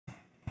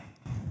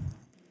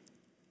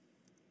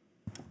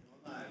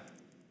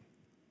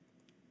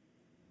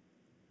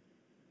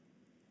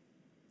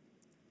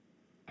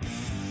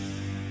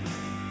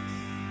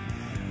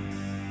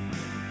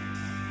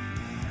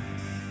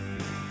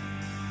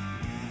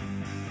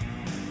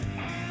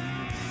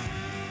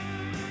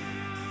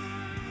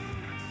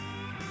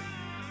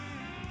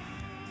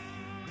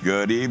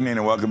Good evening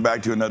and welcome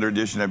back to another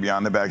edition of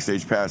Beyond the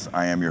Backstage Pass.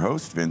 I am your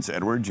host, Vince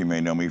Edwards. You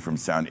may know me from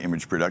Sound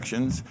Image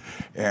Productions.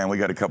 And we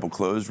got a couple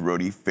closed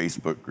roadie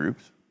Facebook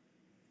groups.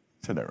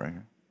 Said that right?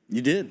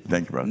 You did.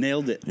 Thank you, brother.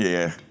 Nailed it.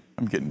 Yeah,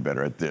 I'm getting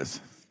better at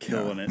this.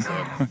 Killing it.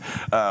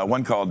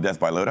 One called Death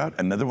by Loadout,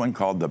 another one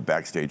called The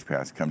Backstage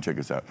Pass. Come check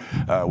us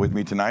out. With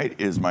me tonight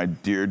is my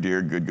dear,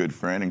 good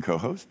friend and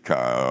co-host,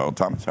 Kyle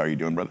Thomas. How are you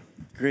doing, brother?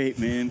 Great,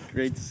 man.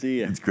 Great to see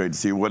you. It's great to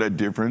see what a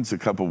difference a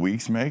couple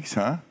weeks makes,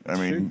 huh? I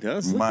mean, sure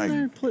does.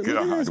 My look at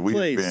God,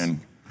 we've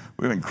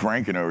been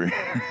cranking over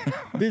here.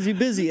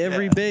 busy.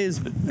 Every day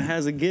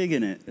has a gig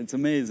in it. It's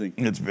amazing.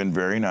 It's been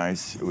very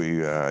nice.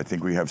 I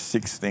think we have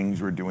 6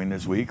 things we're doing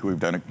this week.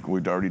 We've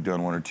already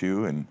done 1 or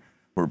 2, and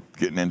we're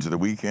getting into the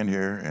weekend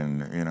here,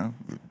 and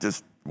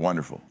just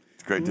wonderful.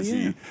 It's great to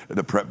see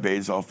the prep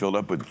bays all filled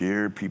up with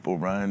gear, people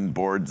running,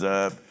 boards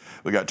up.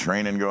 We got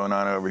training going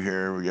on over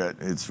here.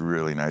 It's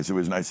really nice. It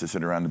was nice to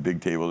sit around the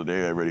big table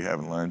today, everybody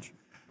having lunch.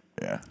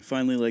 Yeah.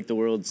 Finally, like the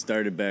world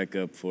started back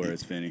up for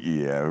us, Vinny.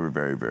 Yeah, we're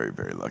very,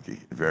 very lucky.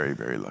 Very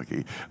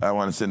lucky. I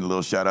want to send a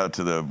little shout out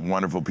to the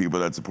wonderful people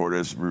that support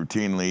us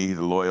routinely,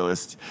 the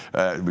loyalists.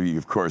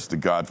 Of course, the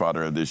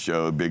godfather of this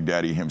show, Big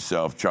Daddy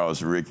himself,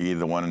 Charles Ricky,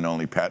 the one and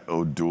only Pat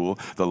O'Doul,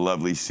 the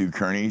lovely Sue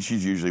Kearney.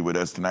 She's usually with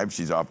us tonight, but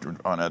she's off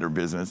on other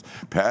business.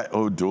 Pat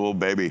O'Doul,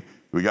 baby.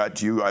 We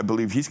got you. I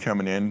believe he's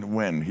coming in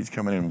when? He's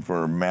coming in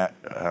for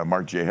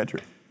Mark J.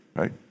 Hedrick,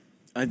 right?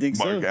 I think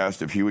so. Mark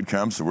asked if he would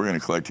come, so we're going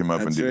to collect him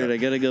up and do that. That's right. I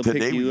got to go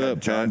pick you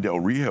up. John Del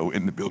Rio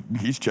in the building.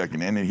 He's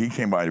checking in, and he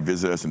came by to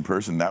visit us in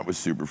person. That was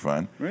super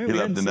fun. Right, he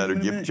left another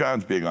gift.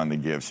 John's big on the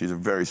gifts. He's a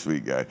very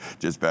sweet guy.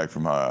 Just back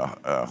from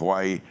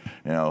Hawaii,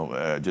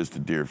 just a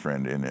dear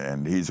friend.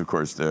 And he's, of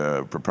course,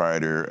 the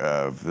proprietor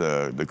of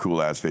the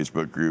Cool Ass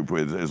Facebook group,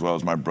 as well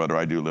as my brother.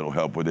 I do a little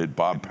help with it.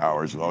 Bob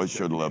Powers. We always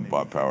show the love of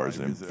Bob Powers,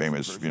 the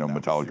famous,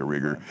 Metallica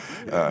rigger.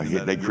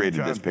 They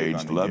created this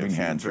page, Loving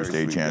Hands for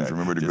Stagehands.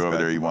 Remember to go over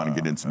there. You want to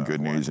get in some good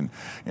news and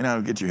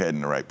get your head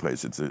in the right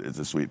place. It's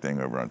a sweet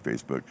thing over on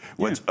Facebook.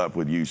 What's up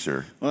with you,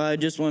 sir? Well, I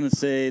just want to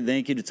say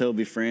thank you to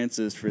Toby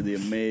Francis for the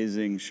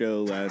amazing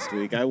show last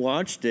week. I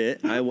watched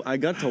it. I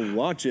got to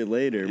watch it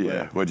later.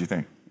 Yeah. But, what'd you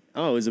think?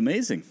 Oh, it was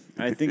amazing.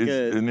 I think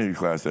isn't he a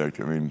class act?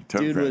 I mean,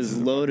 dude was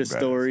load of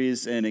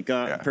stories, and it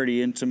got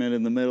pretty intimate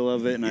in the middle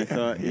of it. And I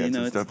thought, he had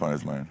some stuff on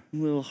his mind. A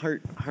little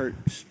heart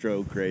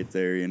stroke right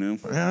there,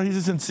 Well, he's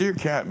a sincere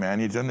cat, man.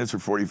 He's done this for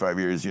 45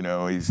 years.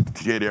 He's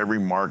hit every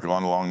mark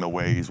along the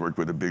way. He's worked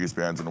with the biggest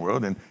bands in the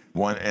world,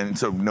 and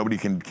so nobody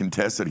can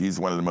contest that he's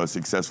one of the most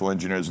successful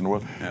engineers in the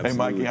world. Absolutely. Hey,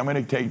 Mikey, I'm going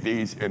to take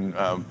these, and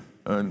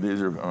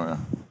these are,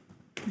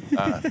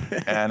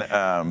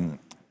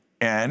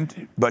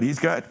 but he's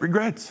got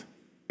regrets.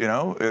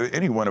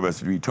 Any one of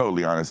us would be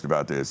totally honest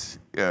about this.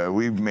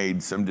 We've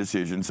made some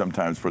decisions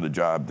sometimes for the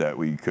job that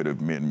we could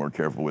have been more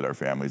careful with our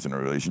families and our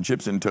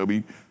relationships. And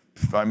Toby,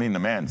 the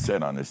man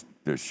said on this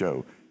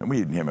show, and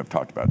we and him have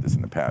talked about this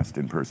in the past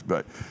in person,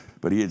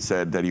 but he had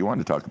said that he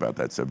wanted to talk about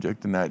that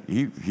subject and that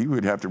he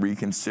would have to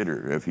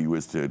reconsider if he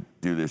was to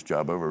do this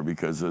job over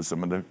because of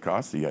some of the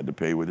costs he had to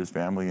pay with his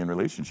family and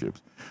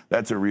relationships.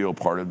 That's a real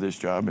part of this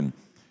job, and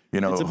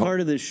it's a part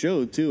of this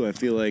show, too, I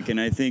feel like, and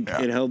I think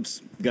it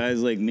helps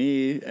guys like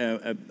me,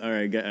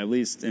 at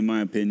least in my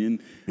opinion.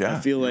 Yeah, I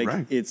feel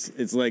like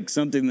it's like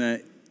something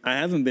that I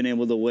haven't been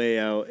able to weigh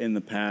out in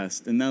the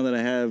past, and now that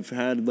I have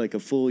had like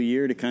a full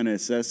year to kind of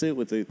assess it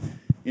with the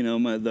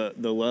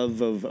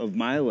love of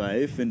my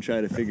life and try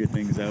to figure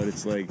things out,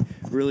 it's like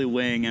really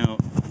weighing out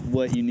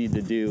what you need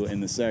to do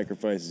and the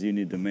sacrifices you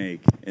need to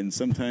make, and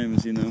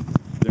sometimes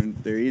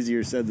they're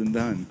easier said than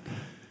done.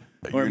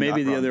 Or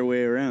maybe the other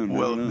way around.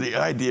 Well, the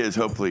idea is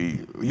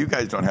hopefully you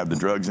guys don't have the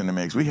drugs in the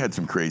mix. We had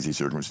some crazy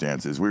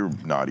circumstances. We were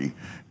naughty,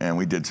 and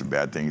we did some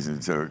bad things,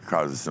 and so it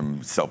causes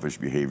some selfish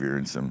behavior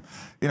and some,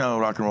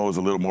 rock and roll was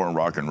a little more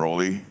rock and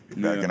rolly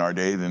back in our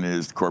day than it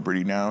is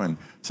corporate-y now, and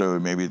so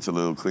maybe it's a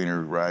little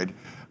cleaner ride.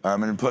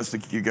 And plus,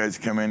 you guys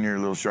come in, you're a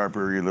little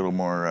sharper, you're a little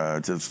more,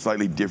 it's a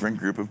slightly different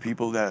group of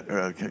people that,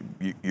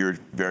 you're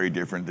very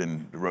different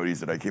than the roadies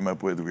that I came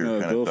up with. We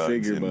were kind of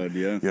thugs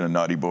and,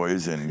 naughty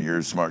boys, and you're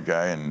a smart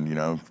guy and,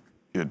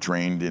 you're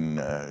trained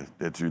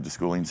through the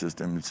schooling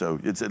system. So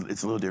it's a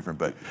little different,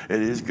 but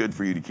it is good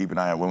for you to keep an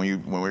eye out.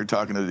 When we're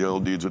talking to the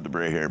old dudes with the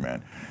gray hair,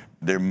 man,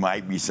 there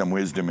might be some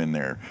wisdom in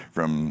there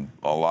from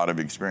a lot of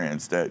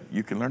experience that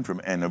you can learn from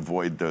and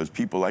avoid those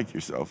people like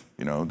yourself,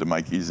 the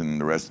Mikeys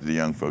and the rest of the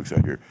young folks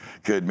out here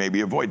could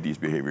maybe avoid these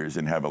behaviors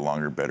and have a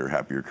longer, better,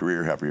 happier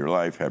career, happier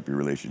life, happier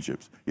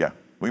relationships. Yeah,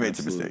 we made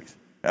some mistakes.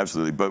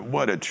 Absolutely, but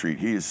what a treat.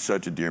 He is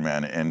such a dear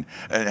man, and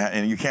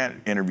you can't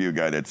interview a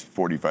guy that's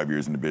 45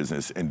 years in the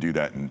business and do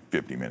that in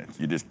 50 minutes.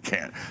 You just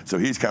can't. So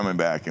he's coming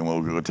back, and we'll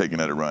go take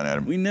another run at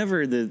him.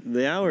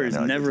 The hour is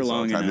never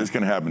long enough. This is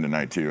going to happen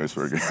tonight, too, I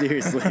swear to God.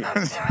 Seriously.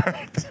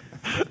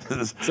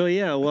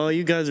 So, while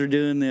you guys are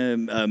doing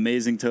the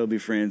amazing Toby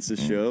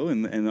Francis show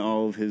and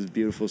all of his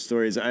beautiful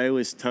stories, I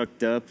was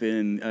tucked up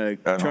in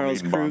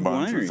Charles Krug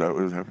Winery. Is that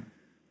what was happening?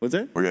 What's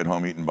that? Were you at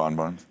home eating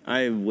bonbons?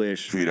 I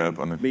wish. Feet up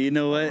on the. But you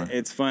know what?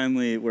 It's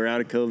finally, we're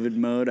out of COVID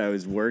mode. I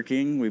was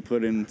working. We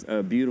put in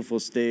a beautiful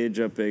stage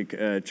up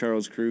at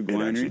Charles Krug Winery.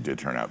 It actually did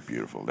turn out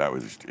beautiful. That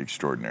was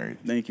extraordinary.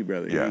 Thank you,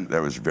 brother. Yeah,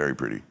 that was very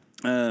pretty.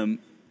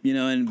 You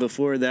know, and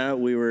before that,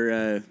 we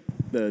were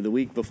the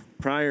week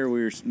prior.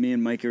 Me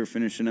and Mikey were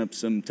finishing up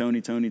some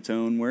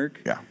Tone work.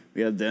 Yeah,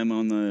 we had them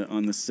on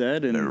the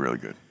set, and they were really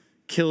good.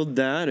 Killed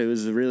that. It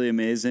was really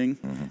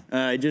amazing.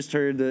 I just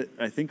heard that,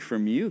 I think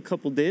from you a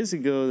couple days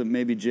ago, that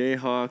maybe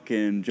Jayhawk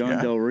and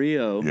John Del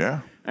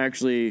Rio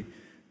actually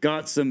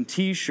got some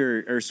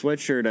T-shirt or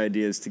sweatshirt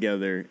ideas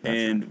together.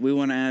 And we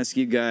want to ask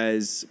you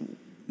guys,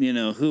 you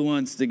know, who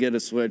wants to get a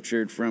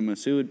sweatshirt from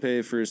us? Who would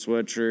pay for a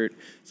sweatshirt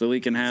so we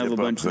can have a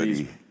bunch of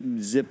these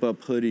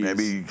zip-up hoodies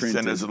Maybe printed.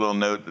 send us a little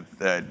note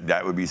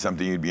that would be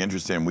something you'd be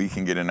interested in. We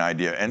can get an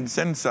idea. And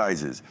send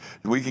sizes.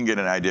 We can get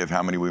an idea of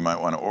how many we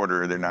might want to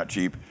order. They're not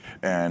cheap.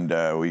 And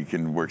we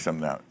can work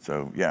something out.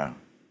 So, yeah.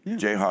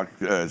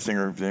 Jayhawk,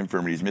 singer of the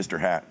Infirmities, Mr.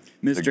 Hat.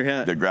 Mr.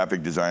 Hat. The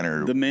graphic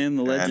designer. The man,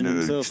 the legend and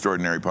himself.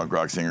 Extraordinary punk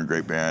rock singer,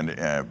 great band,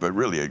 but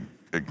really an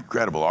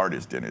incredible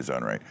artist in his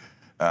own right.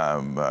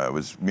 It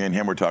was me and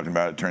him were talking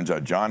about it. Turns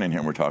out John and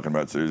him were talking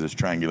about it. So there's this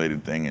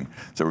triangulated thing. And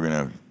so we're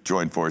going to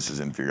join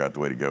forces and figure out the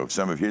way to go.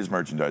 Some of his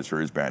merchandise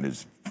for his band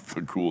is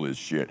cool as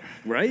shit.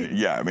 Right?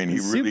 Yeah, I mean, he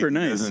really super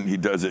nice. He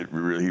does it.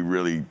 He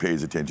really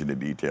pays attention to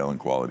detail and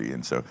quality.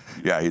 And so,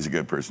 yeah, he's a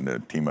good person to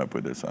team up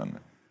with us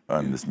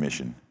on this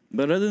mission.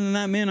 But other than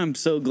that, man, I'm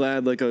so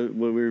glad. Like what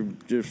we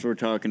were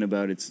talking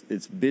about,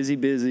 it's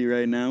busy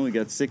right now. We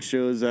got 6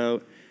 shows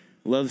out.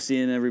 Love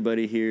seeing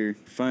everybody here.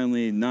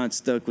 Finally, not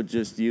stuck with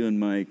just you and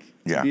Mike.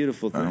 It's a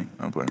beautiful thing.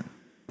 I'm playing.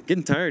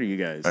 Getting tired of you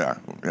guys. Yeah.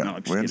 No,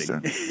 I'm just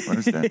kidding. We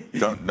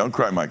understand. Don't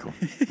cry, Michael.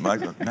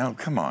 Michael, no,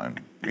 come on.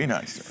 Be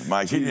nice.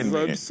 Mike, he didn't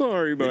mean it. I'm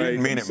sorry, Mike. He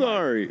didn't mean I'm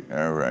sorry. Mike.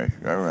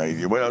 All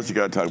right. What else you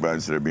got to talk about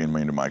instead of being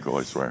mean to Michael,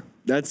 I swear?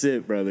 That's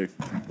it, brother.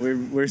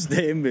 We're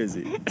staying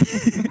busy.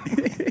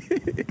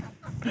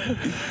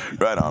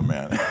 Right on,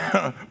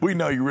 man. We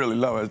know you really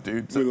love us,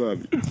 dude. So we love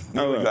you.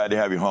 I'm glad to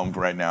have you home for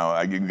right now.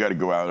 You got to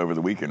go out over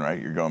the weekend,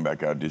 right? You're going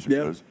back out to do some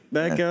shows?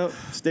 Back out.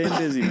 Staying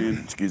busy,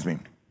 man. Excuse me.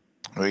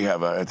 We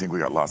have, I think we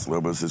got Los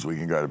Lobos this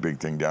weekend. Got a big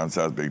thing down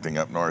south, big thing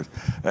up north.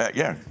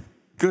 Yeah,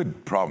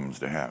 good problems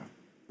to have.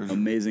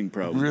 Amazing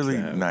problems. Really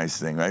nice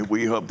thing, right?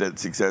 We hope that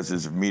success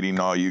is meeting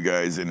all you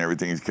guys and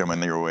everything is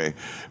coming your way.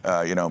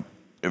 You know,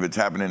 if it's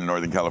happening in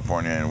Northern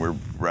California and we're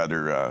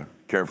rather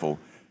careful,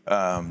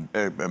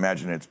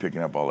 imagine it's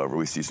picking up all over.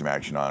 We see some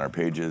action on our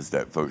pages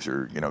that folks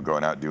are, you know,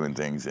 going out doing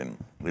things, and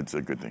it's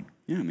a good thing.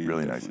 Yeah, man.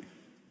 Really definitely. nice.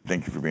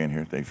 Thank you for being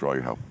here. Thanks for all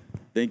your help.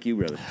 Thank you,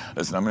 brother.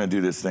 Listen, I'm going to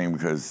do this thing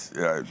because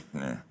this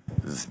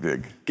is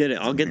big. Get it.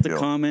 I'll get the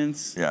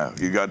comments. Yeah,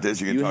 you got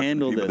this. You can talk to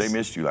the people. They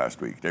missed you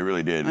last week. They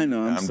really did. I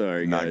know. I'm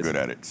sorry, not guys. good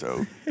at it,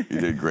 so you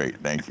did great.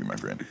 Thank you, my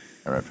friend.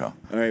 All right, pal.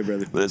 All right,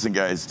 brother. Listen,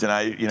 guys,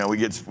 tonight, you know, we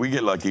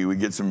get lucky. We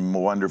get some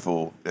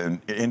wonderful and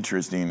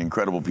interesting,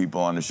 incredible people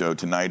on the show.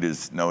 Tonight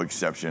is no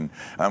exception.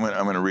 I'm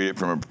going to read it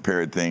from a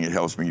prepared thing. It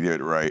helps me get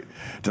it right.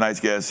 Tonight's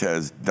guest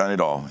has done it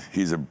all.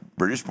 He's a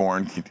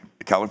British-born,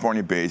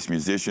 California-based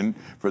musician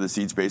for the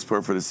Seeds, bass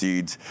player for the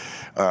Seeds,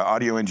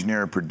 audio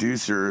engineer,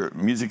 producer,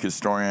 music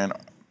historian.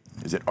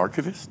 Is it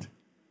archivist?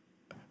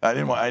 I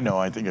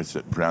think I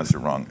pronounced it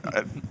wrong.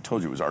 I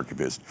told you it was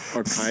archivist.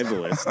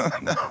 Archivalist.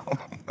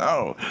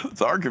 No,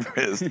 it's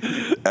archivist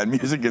and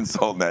music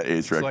consultant at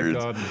Ace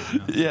Records. Like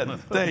God, yeah,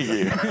 thank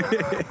you.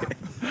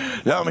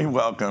 Help me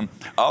welcome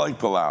Alec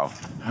Palao.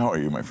 How are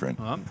you, my friend?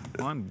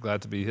 I'm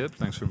glad to be here.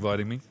 Thanks for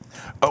inviting me.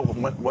 Oh,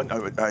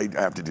 I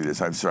have to do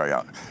this. I'm sorry.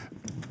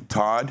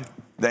 Todd,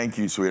 thank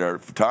you,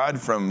 sweetheart. Todd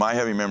from My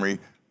Heavy Memory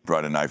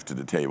brought a knife to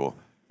the table.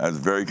 That was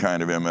very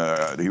kind of him.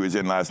 He was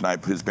in last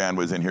night. His band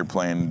was in here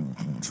playing,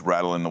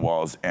 rattling the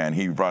walls, and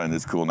he brought in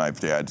this cool knife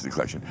to add to the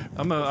collection.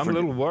 I'm a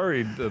little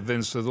worried,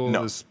 Vince, with all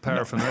this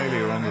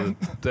paraphernalia on the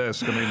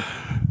desk. I mean,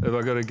 have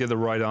I got to get the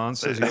right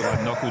answers? You got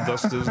like knuckle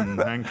dusters and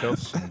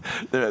handcuffs.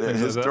 And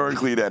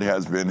historically, that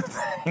has been a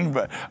thing,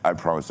 but I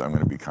promise I'm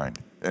going to be kind.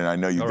 And I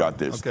know you got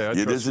this.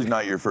 Okay, this is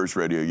not your first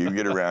rodeo. You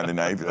get around, and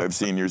I've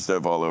seen your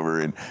stuff all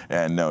over,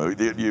 and no,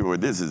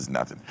 this is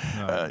nothing.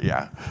 No.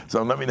 Yeah.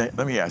 So let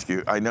me ask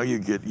you. I know you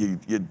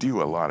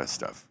do a lot of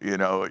stuff. You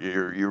know,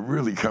 you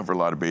really cover a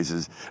lot of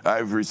bases.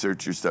 I've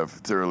researched your stuff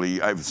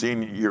thoroughly. I've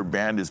seen your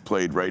band is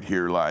played right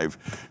here live.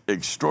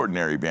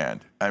 Extraordinary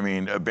band. I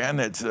mean, a band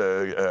that's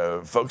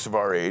folks of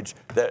our age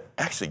that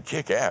actually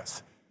kick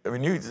ass. I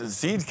mean, the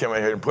Seeds came out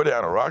here and put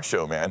out a rock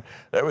show, man.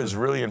 That was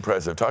really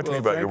impressive. Talk to me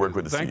about your work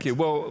with the Seeds. Thank you.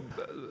 Well,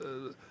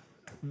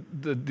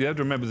 you have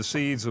to remember the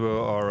Seeds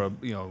are a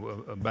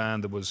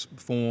band that was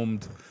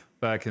formed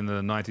back in the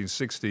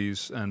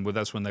 1960s, and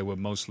that's when they were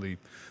mostly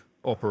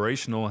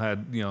operational.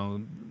 Had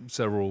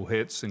several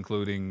hits,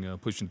 including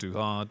 "Pushing Too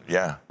Hard,"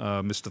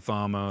 "Mr.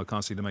 Farmer,"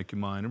 "Can't See to Make You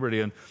Mine,"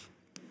 really. And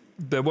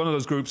they're one of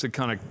those groups that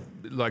kind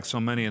of, like so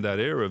many in that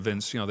era,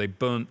 Vince. They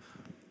burnt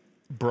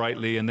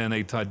brightly, and then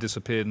they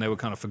disappeared, and they were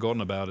kind of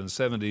forgotten about in the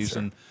 70s. Sure.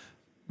 And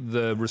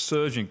the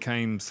resurgence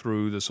came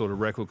through the sort of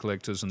record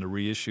collectors and the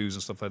reissues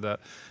and stuff like that.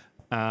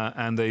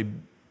 and they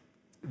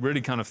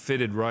really kind of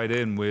fitted right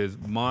in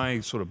with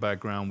my sort of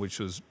background, which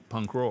was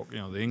punk rock,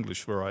 the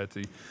English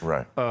variety.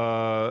 Right.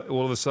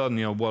 All of a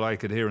sudden, what I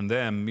could hear in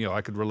them,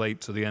 I could relate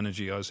to the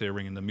energy I was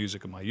hearing in the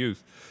music of my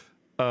youth.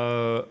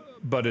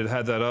 But it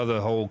had that other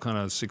whole kind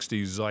of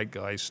 60s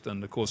zeitgeist,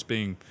 and of course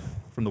being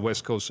from the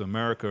west coast of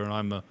America, and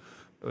I'm a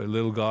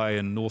little guy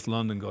in North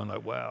London going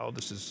like, wow,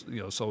 this is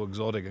so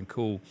exotic and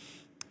cool.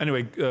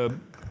 Anyway,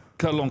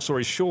 cut a long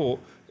story short,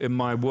 in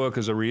my work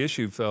as a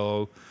reissue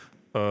fellow,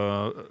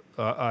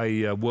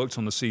 I worked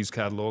on the Seeds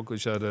catalog,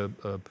 which had a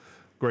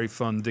great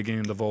fun digging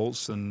in the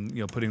vaults and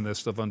putting their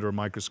stuff under a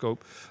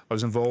microscope. I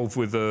was involved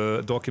with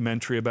a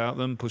documentary about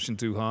them, Pushing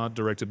Too Hard,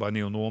 directed by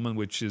Neil Norman,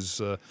 which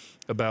is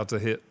about to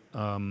hit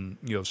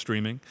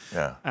streaming.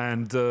 Yeah.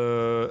 And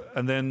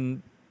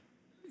then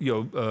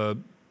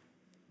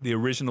the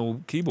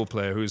original keyboard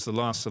player, who is the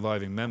last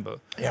surviving member,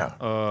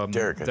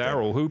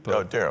 Daryl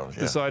Hooper,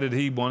 decided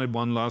he wanted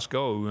one last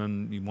go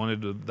and he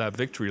wanted that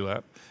victory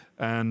lap.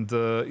 And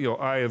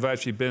I have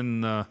actually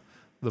been the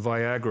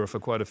Viagra for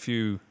quite a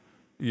few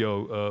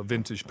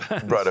vintage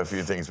bands. Brought a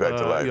few things back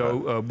to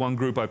life. One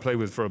group I played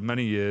with for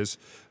many years,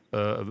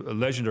 a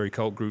legendary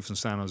cult group from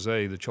San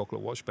Jose, the Chocolate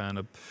Watch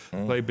Band.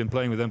 I've been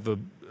playing with them for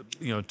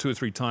 2 or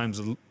 3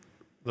 times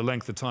the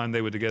length of time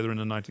they were together in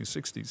the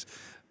 1960s.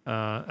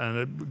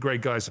 And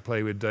great guys to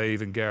play with,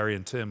 Dave and Gary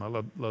and Tim. I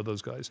love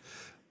those guys.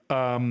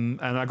 And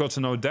I got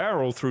to know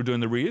Daryl through doing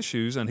the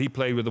reissues, and he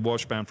played with the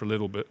Watch Band for a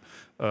little bit,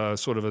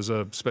 sort of as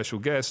a special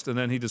guest. And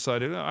then he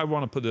decided, I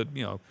want to put it,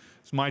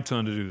 it's my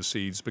turn to do the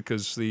Seeds,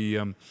 because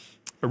the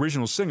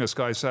original singer,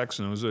 Sky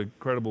Saxon, was an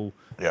incredible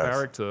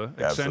character,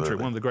 eccentric, absolutely.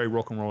 one of the great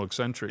rock and roll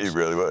eccentrics. He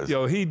really was.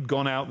 He'd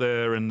gone out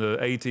there in the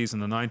 80s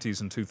and the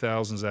 90s and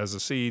 2000s as the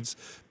Seeds,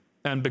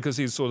 and because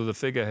he's sort of the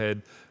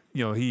figurehead,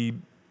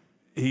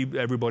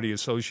 everybody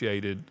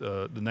associated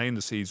the name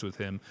The Seeds with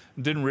him,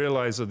 and didn't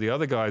realize that the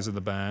other guys in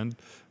the band,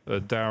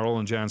 Daryl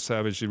and Jan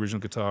Savage, the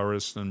original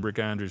guitarist, and Rick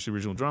Andrews, the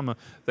original drummer,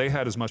 they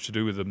had as much to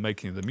do with the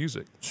making of the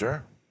music.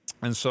 Sure.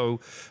 And so,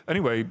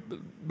 anyway,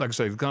 like I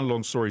say, kind of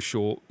long story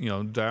short,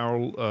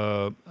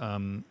 Daryl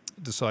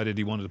decided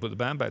he wanted to put the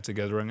band back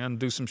together and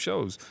do some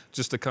shows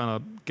just to kind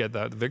of get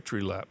that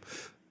victory lap.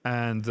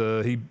 And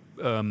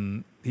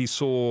he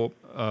saw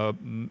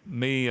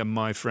me and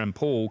my friend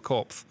Paul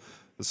Kopf,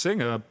 the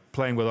singer,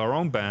 playing with our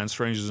own band,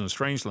 Strangers in a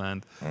Strange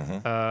Land,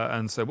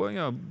 and said,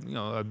 well,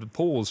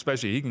 Paul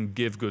especially, he can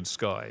give good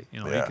Sky. He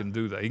can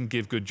do that. He can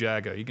give good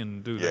Jagger. He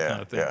can do that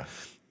kind of thing. Yeah.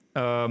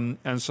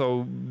 And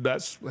so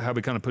that's how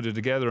we kind of put it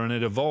together, and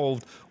it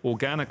evolved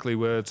organically,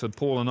 where to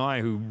Paul and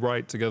I, who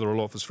write together a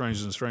lot for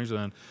Strangers in Strange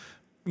Land,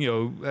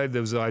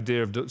 there was the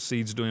idea of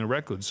Seeds doing a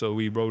record, so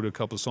we wrote a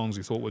couple of songs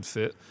we thought would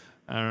fit,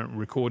 and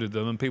recorded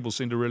them, and people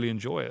seem to really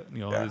enjoy it.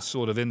 It's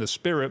sort of in the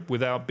spirit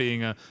without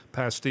being a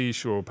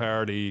pastiche or a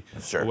parody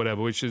or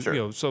whatever, which is,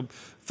 so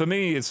for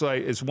me, it's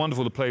like, it's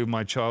wonderful to play with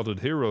my childhood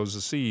heroes,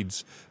 the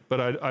Seeds,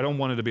 but I don't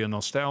want it to be a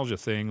nostalgia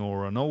thing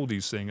or an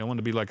oldies thing. I want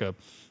it to be like a,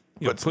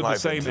 put the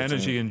same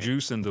energy and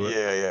juice into it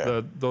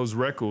that those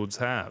records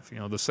have,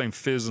 the same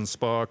fizz and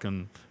spark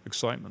and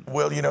excitement.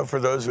 Well, for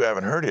those who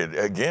haven't heard it,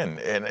 again,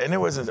 and it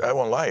wasn't, I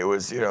won't lie, it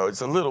was,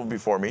 it's a little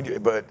before me,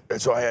 but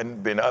so I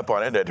hadn't been up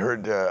on it. I'd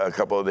heard a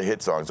couple of the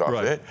hit songs off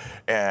of it,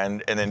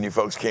 and then you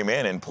folks came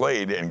in and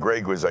played, and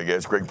Greg was, I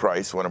guess, Greg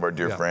Price, one of our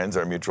dear friends,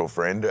 our mutual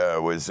friend,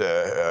 was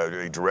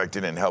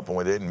directing and helping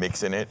with it and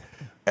mixing it.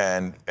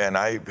 And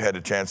I had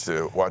a chance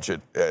to watch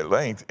it at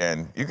length,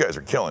 and you guys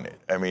are killing it.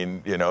 I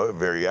mean,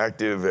 very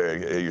active.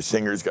 Your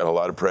singer's got a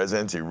lot of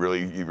presence. He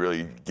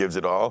really gives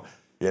it all.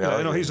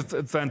 He's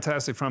a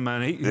fantastic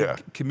frontman.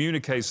 He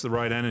communicates the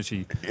right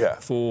energy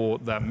for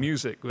that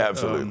music.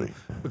 Absolutely.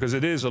 Because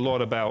it is a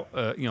lot about,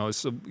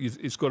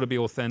 it's got to be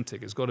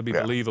authentic. It's got to be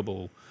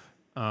believable.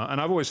 And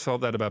I've always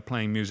felt that about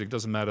playing music. It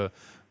doesn't matter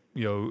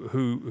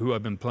who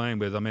I've been playing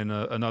with. I mean,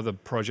 another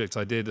project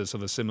I did is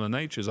of a similar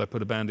nature is I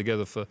put a band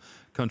together for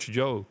Country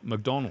Joe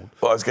McDonald.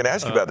 Well, I was going to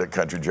ask you about that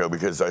Country Joe,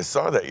 because I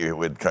saw that you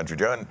with Country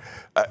Joe,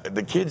 and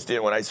the kids did,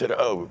 when I said,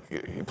 oh,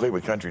 you played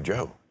with Country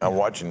Joe, I'm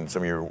watching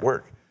some of your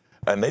work.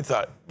 And they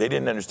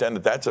didn't understand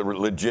that that's a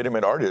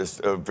legitimate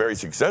artist, a very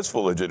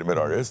successful legitimate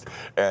artist,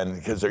 and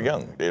because they're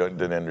young, they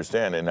didn't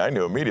understand. And I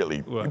knew immediately,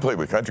 you played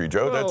with Country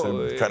Joe,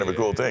 that's kind of a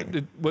cool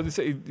thing.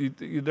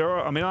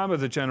 I'm of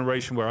the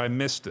generation where I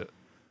missed it.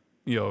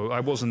 I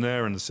wasn't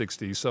there in the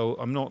 60s, so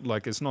I'm not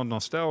like, it's not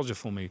nostalgia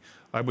for me.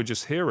 I would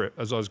just hear it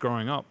as I was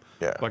growing up.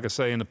 Like I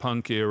say, in the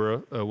punk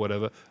era or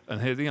whatever, and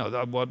hear,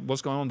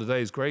 what's going on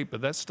today is great,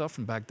 but that stuff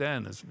from back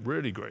then is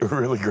really great.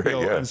 Really great,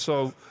 And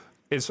so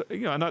it's,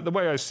 and the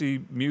way I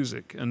see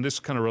music, and this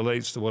kind of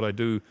relates to what I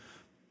do,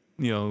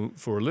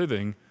 for a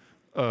living,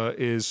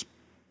 is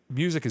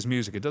music is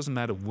music. It doesn't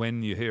matter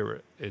when you hear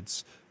it.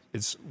 It's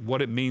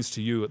what it means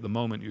to you at the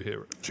moment you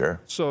hear it. Sure.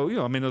 So,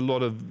 a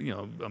lot of,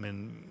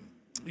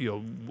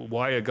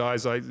 why are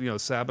guys like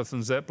Sabbath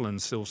and Zeppelin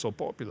still so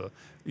popular?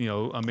 I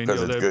mean,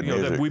 Because it's good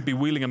music. we'd be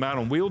wheeling them out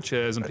on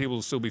wheelchairs and people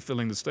will still be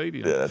filling the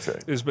stadium. Yeah, that's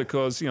right. Is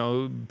because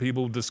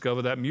people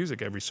discover that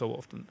music every so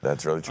often.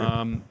 That's really true.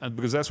 And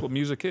because that's what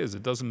music is.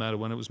 It doesn't matter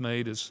when it was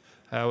made; it's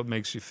how it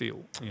makes you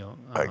feel.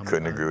 I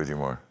couldn't agree with you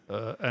more.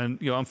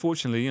 And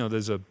unfortunately,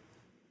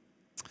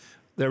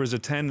 there is a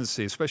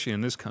tendency, especially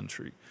in this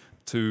country,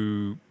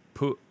 to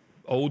put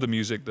older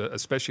music,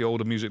 especially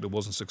older music that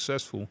wasn't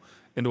successful,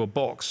 into a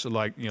box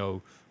like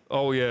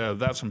oh yeah,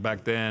 that's from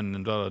back then,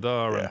 and da da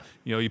da. Yeah.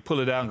 And you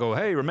pull it out and go,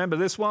 hey, remember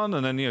this one?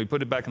 And then you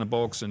put it back in a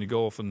box and you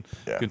go off and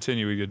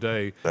continue with your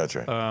day. That's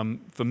right.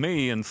 For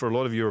me and for a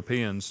lot of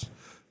Europeans,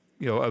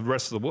 the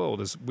rest of the world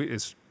is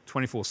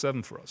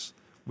 24/7 for us.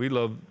 We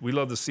love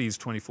the Seeds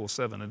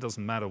 24/7. It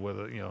doesn't matter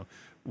whether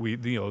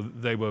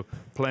they were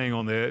playing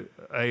on their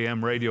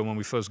AM radio when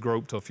we first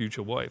groped our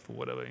future wife or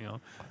whatever.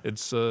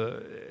 It's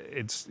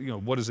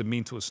what does it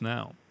mean to us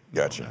now?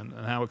 Gotcha. And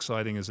how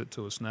exciting is it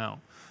to us now?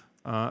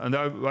 And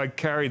I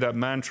carry that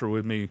mantra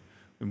with me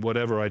in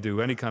whatever I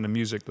do. Any kind of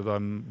music that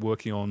I'm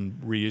working on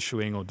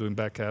reissuing or doing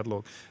back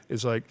catalog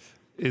is like,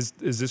 is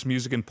this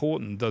music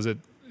important? Is it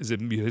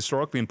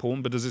historically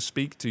important? But does it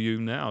speak to you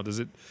now? Does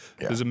it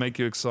make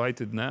you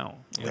excited now?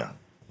 Yeah.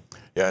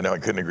 Yeah, no, I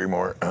couldn't agree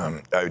more.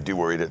 I do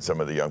worry that some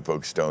of the young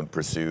folks don't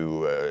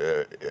pursue,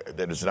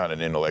 that it's not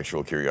an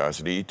intellectual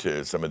curiosity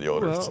to some of the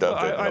older stuff.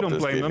 I don't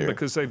blame them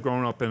because they've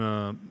grown up in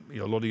a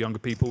lot of younger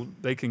people,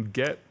 they can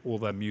get all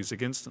that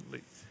music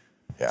instantly.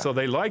 Yeah. So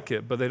they like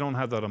it, but they don't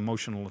have that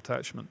emotional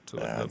attachment to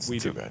it that we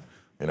do. Too bad.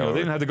 They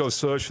didn't have to go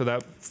search for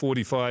that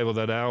 45 or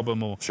that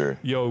album or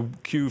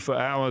queue for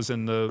hours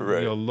in the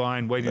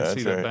line waiting to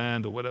see that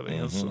band or whatever.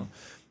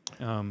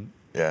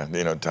 Yeah,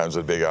 times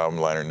with big album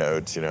liner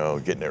notes,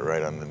 getting it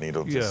right on the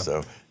needle.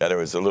 So there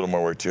was a little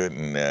more work to it,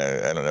 and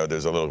I don't know,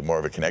 there's a little more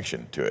of a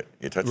connection to it.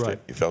 You touched it,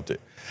 you felt it.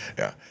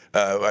 Yeah.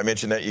 I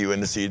mentioned that you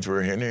and the Seeds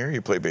were in here.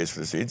 You play bass for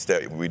the Seeds.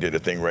 That we did a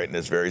thing right in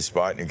this very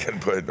spot, and you could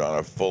put it on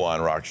a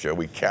full-on rock show.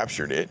 We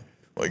captured it,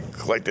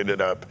 collected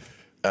it up.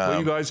 Well,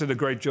 you guys did a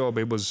great job.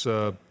 It was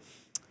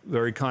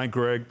very kind.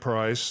 Greg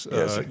Price,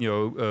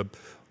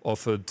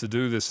 offered to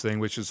do this thing,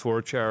 which is for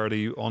a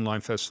charity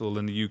online festival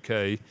in the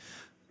UK.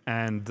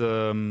 And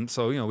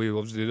so, we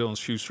obviously did it on a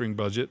shoestring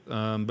budget,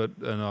 and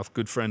our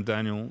good friend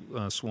Daniel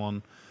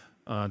Swan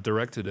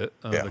directed it,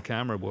 the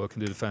camera work,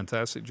 and did a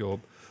fantastic job.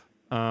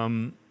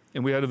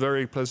 And we had a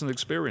very pleasant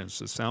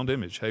experience at Sound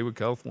Image, Hayward,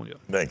 California.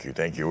 Thank you.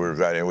 We were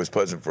glad. It was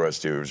pleasant for us,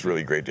 too. It was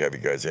really great to have you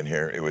guys in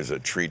here. It was a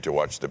treat to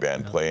watch the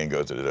band play and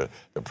go through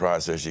the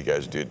process. You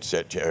guys did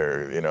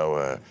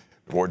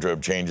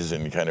wardrobe changes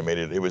and kind of made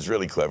it. It was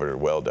really clever,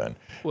 well done.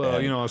 Well,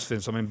 us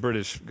Vince,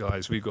 British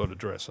guys, we got to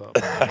dress up.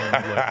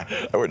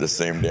 I wear the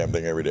same damn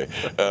thing every day.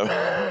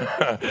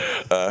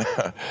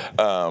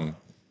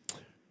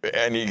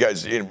 And you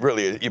guys,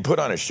 you put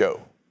on a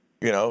show.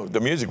 The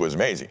music was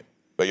amazing,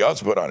 but you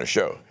also put on a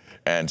show.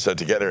 And so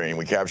together, and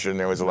we captured, and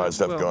there was a lot of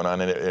stuff going on,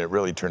 and it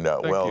really turned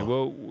out well. Thank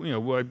you.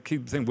 Well, I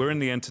keep thinking we're in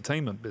the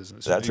entertainment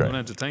business. That's right. We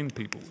want to entertain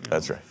people.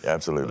 That's right.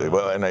 Absolutely.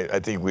 Well, and I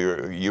think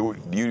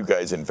you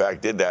guys, in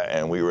fact, did that,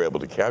 and we were able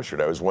to capture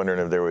it. I was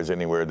wondering if there was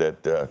anywhere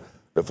that the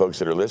folks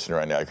that are listening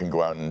right now can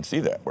go out and see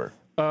that work.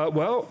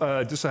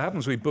 Just so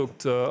happens we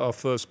booked our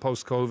first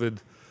post-COVID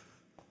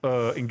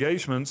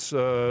engagements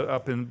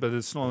but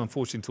it's not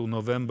unfortunately until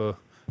November.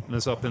 And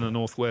it's up in the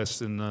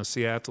Northwest in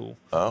Seattle.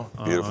 Oh,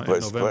 beautiful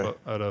place in November to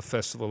play. At a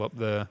festival up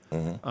there.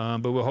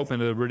 But we're hoping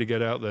to really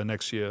get out there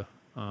next year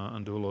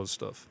and do a lot of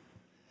stuff.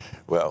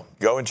 Well,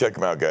 go and check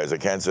them out, guys. I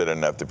can't say it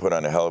enough. To put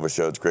on a hell of a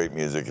show. It's great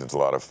music. It's a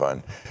lot of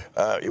fun.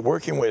 You're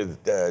working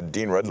with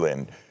Dean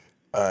Rudlin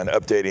on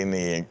updating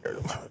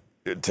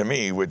to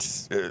me,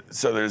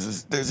 so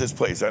there's this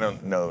place, I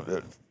don't know,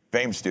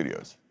 Fame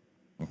Studios.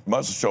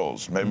 Muscle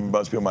Shoals. Maybe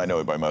most people might know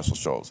it by Muscle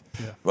Shoals.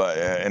 Yeah. But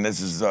and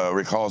this is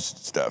Rick Hall's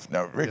stuff.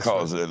 Now, Rick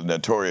Hall is a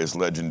notorious,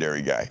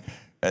 legendary guy.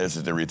 And this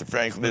is Aretha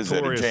Franklin. This is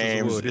Eddie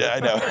James. Yeah, I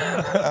know.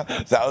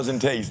 1,000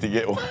 takes to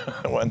get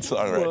one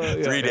song right.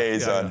 Well, 3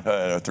 days on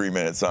a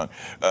 3-minute song.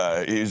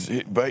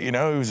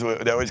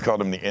 They always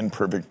called him the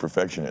imperfect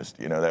perfectionist.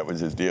 That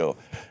was his deal.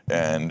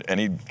 And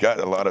he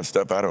got a lot of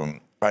stuff out of him.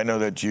 I know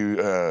that you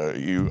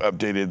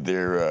updated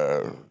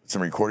their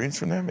some recordings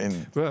from them.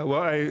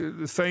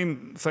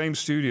 Fame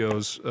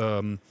Studios,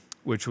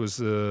 which was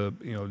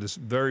this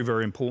very,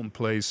 very important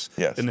place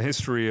in the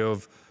history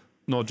of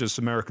not just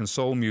American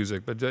soul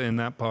music, but in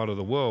that part of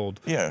the world.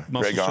 Yeah,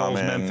 Muscle Shoals,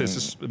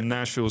 Memphis,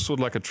 Nashville, sort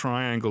of like a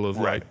triangle of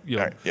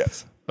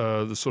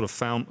the sort of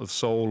fount of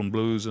soul and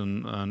blues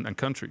and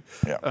country.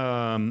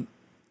 Yeah.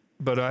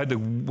 But I had the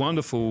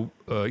wonderful,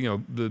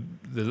 the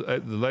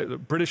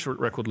British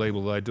record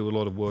label that I do a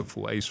lot of work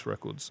for, Ace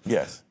Records.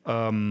 Yes.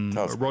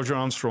 Roger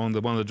Armstrong,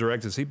 one of the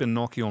directors, he'd been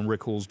knocking on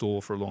Rick Hall's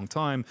door for a long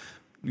time,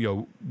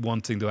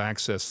 wanting to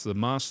access the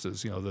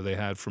masters, that they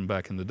had from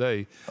back in the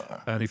day.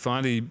 And he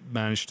finally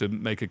managed to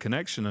make a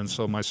connection. And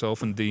so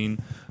myself and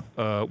Dean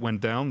went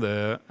down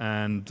there,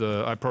 and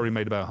I probably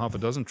made about half a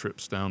dozen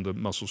trips down to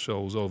Muscle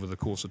Shoals over the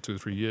course of 2 or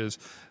 3 years.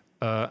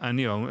 and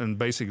and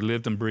basically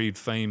lived and breathed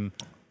Fame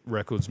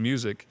Records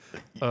music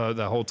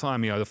the whole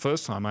time. The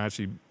first time I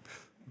actually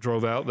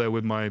drove out there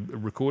with my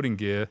recording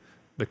gear,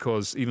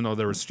 because even though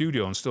they're a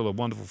studio and still a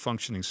wonderful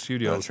functioning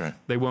studio, That's right.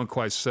 they weren't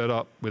quite set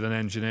up with an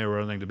engineer or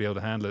anything to be able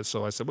to handle it.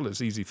 So I said, well,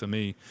 it's easy for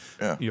me.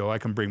 Yeah. I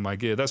can bring my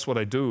gear. That's what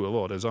I do a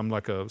lot. Is I'm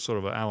like a sort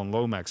of an Alan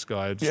Lomax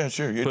guy. I just Yeah,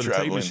 sure. You're put a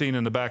traveling. tape machine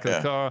in the back of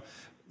the car.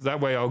 That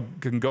way I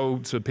can go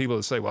to people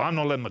that say, well, I'm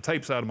not letting my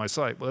tapes out of my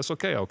sight. Well, that's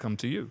okay. I'll come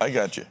to you. I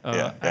got you.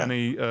 And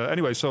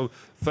anyway, so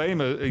Fame,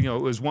 it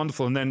was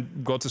wonderful. And then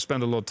got to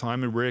spend a lot of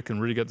time with Rick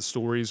and really get the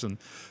stories. And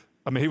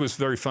I mean, he was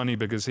very funny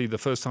because the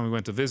first time we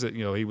went to visit,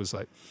 he was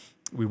like,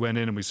 we went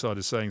in and we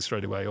started saying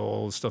straight away, oh,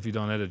 all the stuff you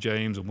done, Etta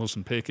James and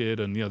Wilson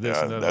Pickett and, this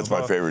and that. That's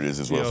my favorite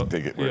is Wilson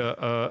Pickett.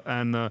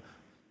 And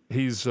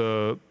he's,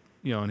 and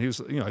he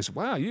was, I said,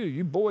 wow,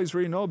 you boys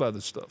really know about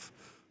this stuff.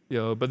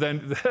 But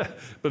then,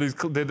 but he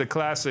did the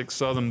classic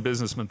Southern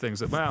businessman things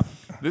that, wow,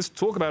 this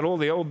talk about all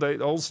the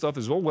old stuff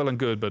is all well and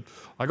good, but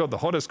I got the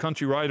hottest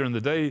country writer in the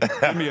day.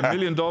 Give me $1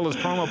 million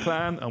promo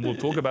plan, and we'll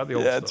talk about the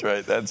old stuff. That's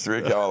right. That's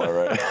Rick Howler,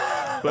 right?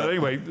 But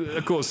anyway,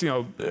 of course,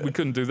 we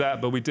couldn't do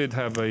that, but we did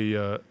have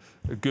a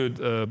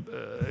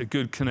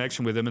good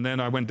connection with him. And then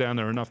I went down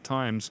there enough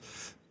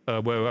times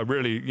where I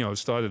really,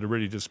 started to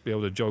really just be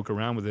able to joke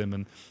around with him.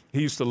 And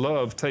he used to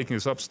love taking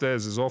us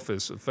upstairs his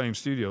office at Fame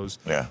Studios.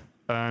 Yeah.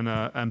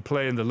 And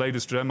playing the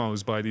latest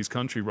demos by these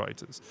country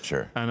writers.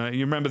 Sure. And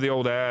you remember the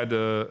old ad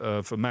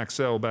for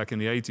Maxell back in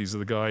the 80s of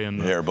the guy in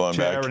the hair blown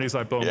chair, back. and he's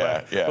like blown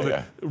back.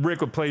 Yeah.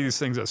 Rick would play these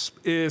things at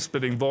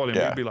ear-splitting volume.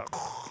 Yeah. He'd be like,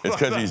 it's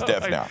because he's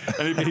deaf now.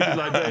 And he'd be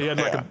like that. He had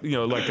like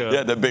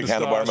a the big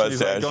handlebar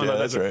mustache. Like,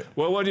 that's right.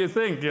 Well, what do you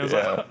think?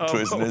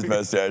 Twisting his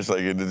mustache like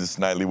into the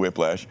snidely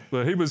whiplash.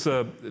 But he was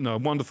a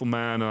wonderful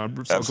man, and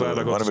I'm so glad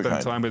I got to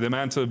spend time with him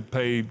and to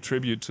pay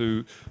tribute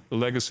to the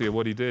legacy of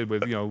what he did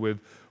with with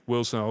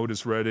Wilson,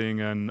 Otis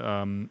Redding,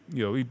 and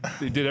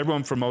he did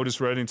everyone from Otis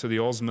Redding to the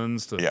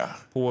Osmonds to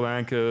Paul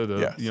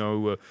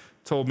Anka.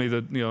 Told me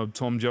that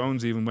Tom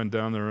Jones even went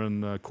down there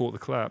and caught the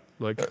clap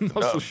like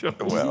Muscle Shoals.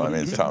 Well, I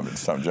mean, it's Tom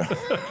Jones.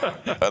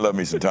 I love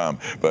me some Tom,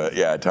 but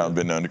yeah, Tom's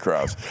been known to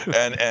cross.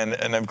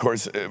 And of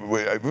course,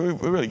 we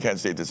really can't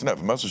state this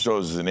enough. Muscle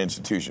Shoals is an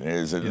institution. It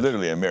is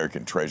literally an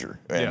American treasure,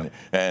 and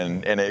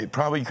it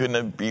probably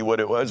couldn't be what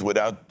it was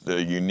without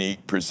the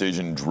unique,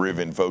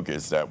 precision-driven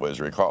focus that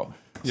was Rick Hall.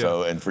 Yeah.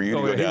 So, and for you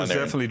to go down there, he was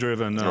definitely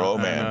driven.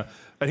 Man.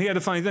 And he had a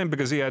funny thing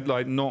because he had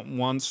like not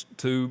once,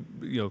 two,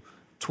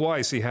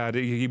 twice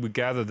he would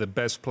gather the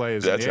best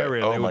players in the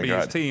area. They would be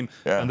his team,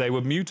 and they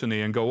would mutiny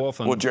and go off.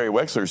 And, well, Jerry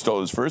Wexler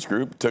stole his first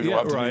group, took him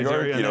off to New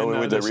York,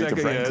 with Aretha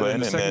Franklin,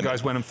 and the second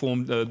guys went and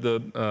formed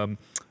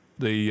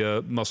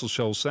the Muscle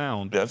Shoals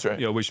Sound. That's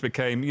right. Which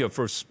became,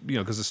 because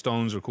the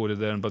Stones recorded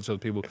there and a bunch of other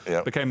people,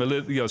 became a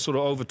little, sort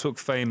of overtook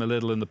Fame a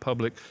little in the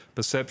public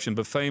perception.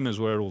 But Fame is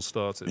where it all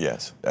started.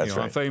 Yes, that's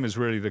right. And Fame is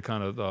really the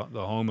kind of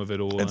the home of it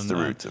all. It's the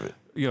roots of it.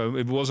 If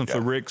it wasn't for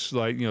Rick's,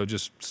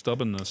 just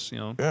stubbornness,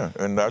 Yeah,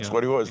 and that's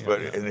what he was.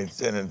 But in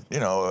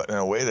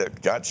a way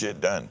that got shit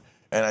done.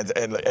 And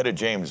Etta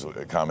James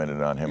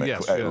commented on him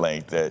at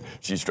length that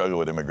she struggled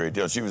with him a great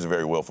deal. She was a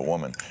very willful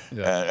woman.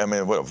 Yeah. I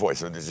mean, what a voice!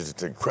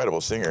 Just an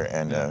incredible singer.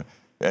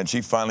 And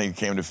she finally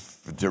came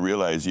to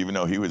realize, even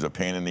though he was a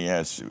pain in the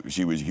ass,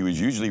 he was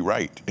usually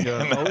right.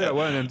 Yeah.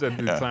 Well, and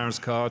Clarence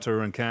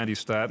Carter and Candy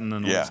Staton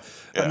and all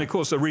and of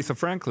course Aretha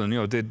Franklin,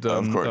 did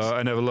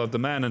I Never Loved a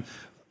Man, and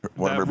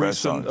one of her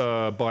best songs.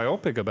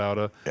 Biopic about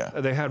her.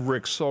 They had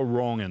Rick so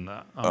wrong in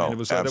that. I mean, it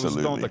was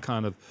not the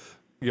kind of.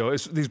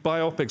 These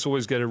biopics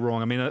always get it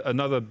wrong. I mean,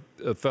 another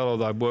fellow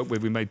that I worked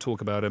with, we may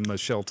talk about him,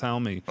 Shel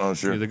Talmy. Oh,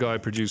 sure. The guy who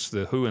produced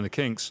The Who and the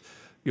Kinks.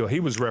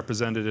 He was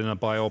represented in a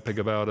biopic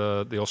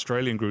about the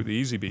Australian group, the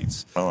Easy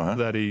Beats,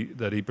 that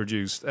he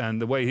produced. And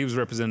the way he was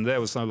represented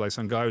there was something like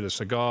some guy with a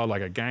cigar,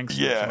 like a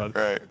gangster. Yeah,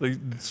 right. Like,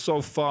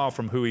 so far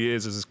from who he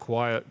is as this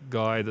quiet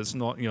guy that's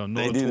not, not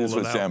They do this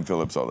with Sam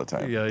Phillips all the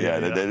time.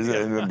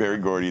 There's Barry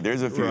Gordy.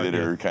 There's a few that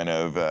are kind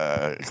of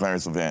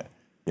Clarence Levant.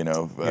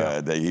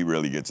 That he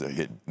really gets a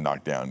hit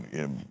knocked down.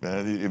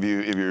 If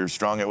you're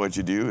strong at what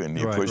you do and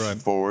you push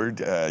forward,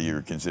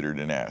 you're considered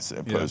an ass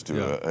opposed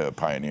to a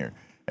pioneer.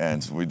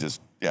 And so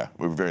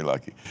we're very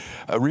lucky.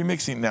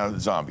 Remixing now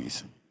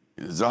zombies.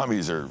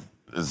 Zombies are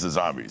the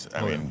zombies.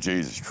 I mean,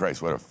 Jesus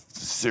Christ, what a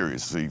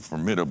seriously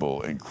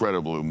formidable,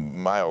 incredible,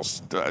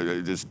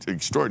 just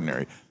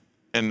extraordinary,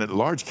 and a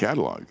large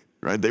catalog.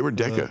 Right? They were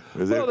Decca.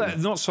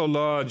 Not so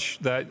large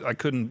that I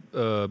couldn't.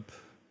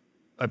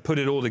 I put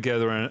it all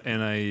together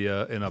in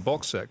a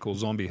box set called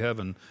Zombie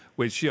Heaven,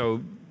 which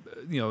the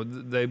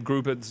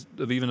group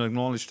have even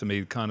acknowledged to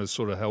me kind of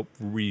sort of helped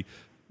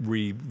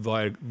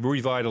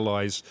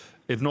revitalize,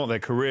 if not their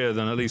career,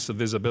 then at least the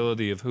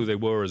visibility of who they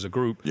were as a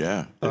group.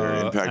 Yeah,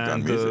 their impact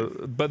on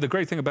music. But the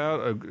great thing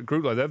about a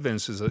group like that,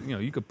 Vince, is that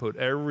you could put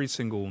every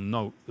single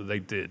note that they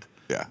did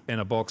in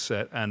a box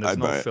set, and there's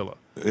no filler.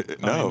 I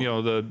mean,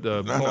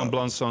 Colin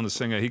Blunstone, the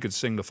singer, he could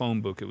sing the phone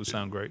book. It would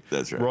sound great.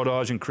 That's right. Rod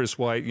Argent, Chris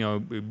White,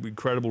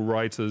 incredible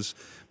writers.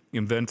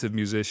 inventive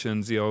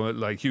musicians, you know,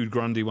 like Hugh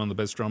Grundy, one of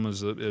the best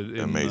drummers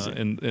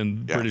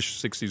in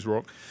British 60s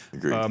rock.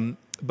 Agreed.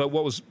 But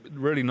what was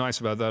really nice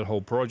about that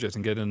whole project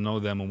and getting to know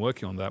them and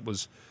working on that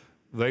was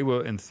they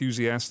were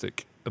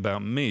enthusiastic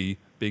about me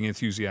being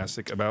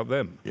enthusiastic about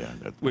them. Yeah,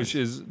 which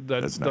is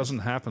That's doesn't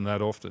nice. happen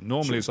that often.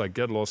 Normally, Sure. it's like,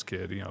 get lost,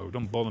 kid. You know,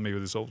 don't bother me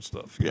with this old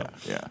stuff. you know.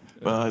 Yeah.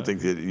 Well, I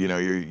think that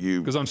you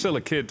Because I'm still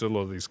a kid to a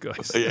lot of these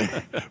guys.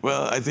 yeah.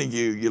 Well, I think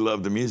you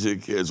love the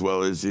music as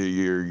well as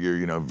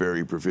you're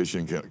very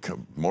proficient,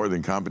 more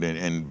than competent,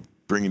 and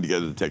bringing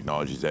together the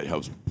technologies that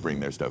helps bring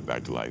their stuff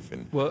back to life.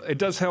 And Well, it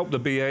does help to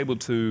be able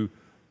to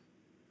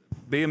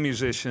be a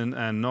musician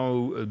and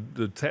know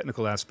the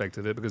technical aspect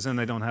of it, because then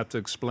they don't have to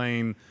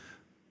explain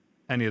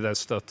any of that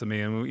stuff to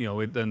me,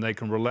 and then they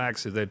can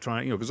relax if they're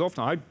trying. Because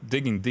often I'm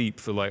digging deep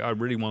for I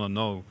really want to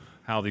know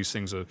how these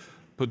things are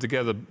put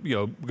together.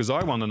 Because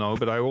I want to know,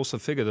 but I also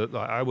figure that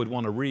I would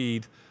want to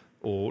read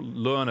or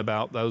learn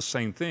about those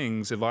same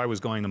things if I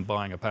was going and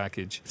buying a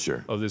package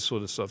Sure. of this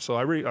sort of stuff. So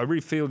I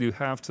really feel you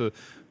have to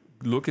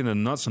look in the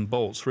nuts and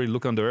bolts, really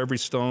look under every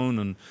stone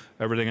and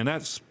everything, and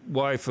that's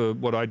why for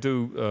what I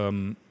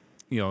do.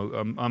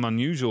 I'm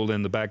unusual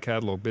in the back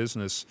catalog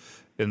business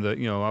in that,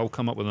 I'll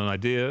come up with an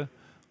idea.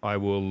 I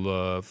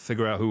will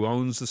figure out who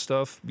owns the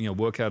stuff,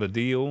 work out a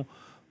deal,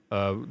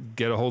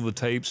 get a hold of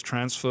the tapes,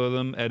 transfer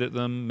them, edit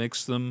them,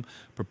 mix them,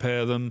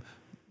 prepare them,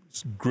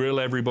 grill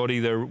everybody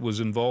that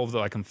was involved that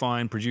I can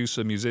find,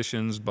 producer,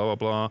 musicians, blah,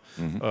 blah,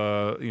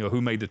 blah,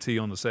 who made the tea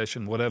on the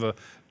session, whatever,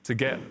 to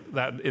get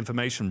that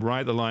information,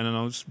 write the liner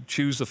notes,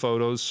 choose the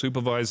photos,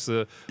 supervise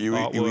the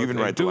artwork, you even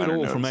write the do it liner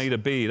all from notes. A to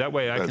B. That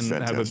way I That's can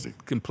fantastic. have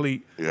a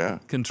complete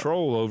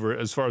control over it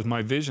as far as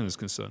my vision is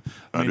concerned. I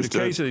mean,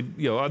 Understood. occasionally,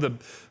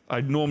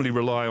 I normally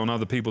rely on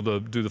other people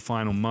to do the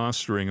final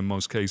mastering in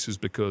most cases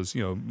because,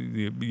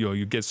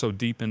 you get so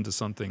deep into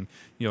something,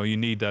 you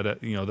need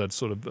that, that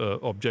sort of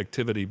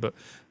objectivity. But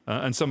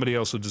and somebody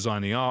else will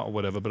design the art or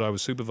whatever, but I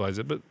would supervise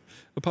it. But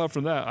apart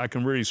from that, I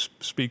can really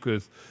speak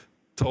with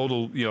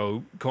total,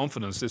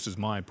 confidence. This is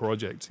my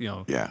project.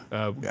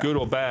 Good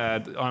or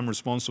bad, I'm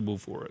responsible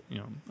for it.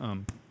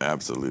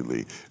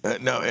 Absolutely.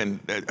 No, and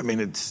I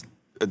mean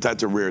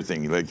that's a rare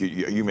thing. Like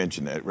you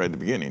mentioned that right at the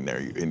beginning there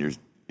in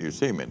your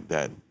statement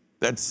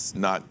that's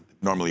not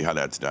normally how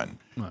that's done.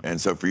 Right. And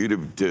so for you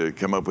to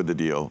come up with the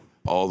deal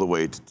all the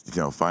way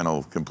to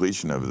final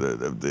completion of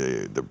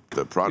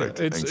the product,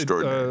 it's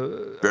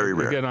extraordinary, very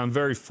rare. Again, I'm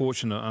very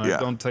fortunate, and I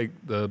don't take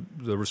the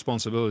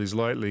responsibilities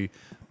lightly.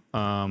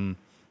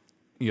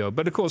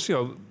 But of course,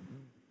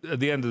 at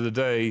the end of the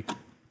day,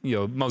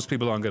 most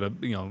people aren't going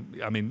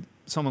to, I mean,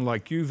 someone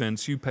like you,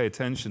 Vince, you pay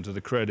attention to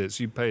the credits,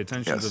 you pay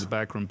attention to the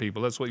backroom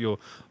people. That's what your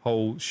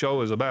whole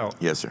show is about.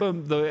 Yes, sir.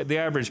 But the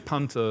average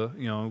punter,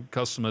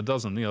 customer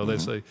doesn't. They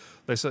say,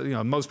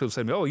 most people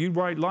say to me, "Oh, you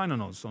write liner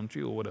notes, don't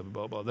you?" or whatever,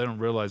 blah blah. They don't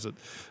realize it.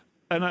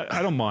 And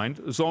I don't mind,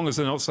 as long as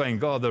they're not saying,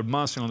 "God, the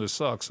mastering on this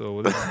sucks,"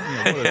 or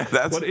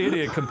what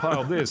idiot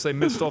compiled this? They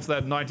missed off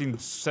that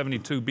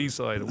 1972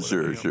 B-side or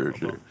whatever. Sure.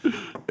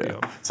 Yeah.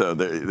 So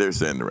they're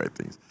saying the right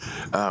things.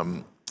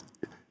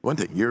 One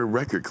thing, you're a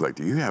record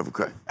collector.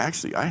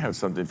 Actually, I have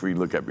something for you to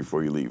look at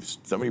before you leave.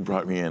 Somebody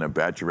brought me in a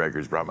batch of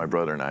records, brought my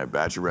brother and I a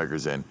batch of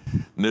records in.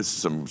 And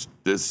this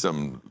is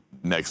some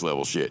next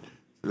level shit.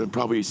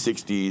 Probably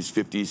 60s,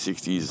 50s,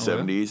 60s,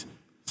 70s.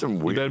 Some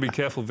weird. You better be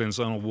careful, Vince.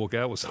 I don't walk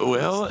out with something.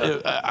 Well,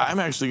 I'm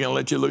actually going to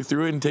let you look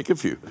through it and take a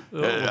few.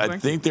 I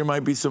think there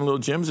might be some little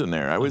gems in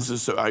there. I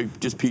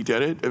just peeked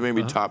at it,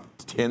 maybe top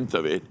 10th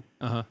of it.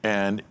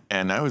 And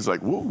I was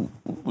like, whoa,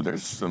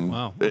 there's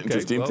some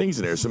interesting things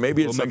in there. So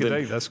maybe it's something. Make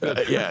a date. That's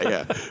good.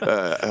 Yeah.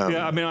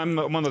 I mean, I'm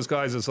one of those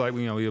guys that's like,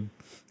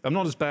 I'm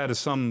not as bad as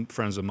some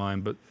friends of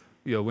mine, but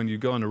when you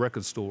go in a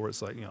record store,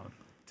 it's like,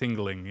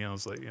 tingling.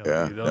 It's like, you don't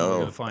know what you're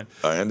gonna find.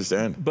 I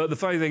understand. But the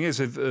funny thing is,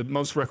 if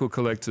most record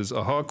collectors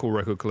are hardcore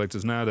record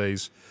collectors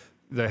nowadays,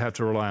 they have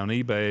to rely on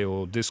eBay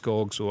or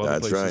Discogs or other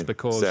places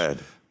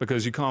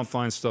because you can't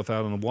find stuff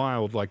out in the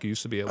wild like you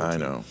used to be able to. I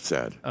know,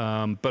 sad.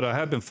 But I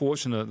have been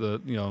fortunate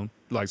that,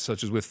 like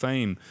such as with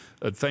Fame,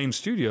 at Fame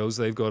Studios,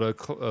 they've got a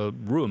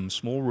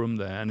small room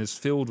there, and it's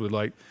filled with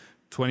like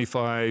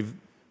 25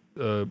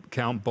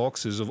 count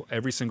boxes of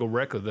every single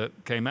record that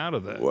came out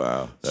of there.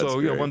 Wow. So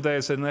one day I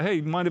said,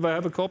 "Hey, mind if I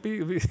have a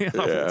copy?" I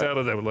walked out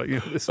of there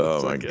with this.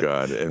 Oh my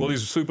God! All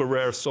these super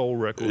rare soul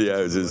records. Yeah,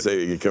 I was just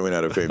saying, coming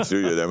out of Fame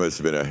Studio, that must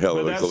have been a hell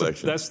of a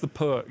collection. That's the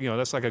perk.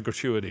 That's like a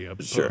gratuity, a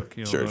perk.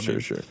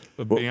 Sure.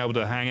 But being able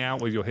to hang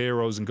out with your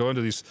heroes and go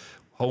into these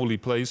holy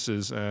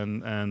places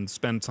and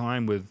spend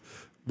time with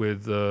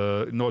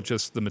not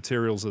just the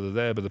materials that are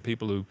there, but the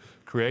people who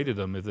created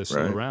them, if they're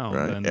still around.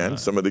 Right. And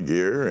some of the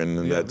gear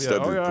and that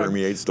stuff that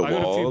permeates the walls. I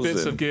got a few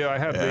bits of gear. I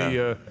have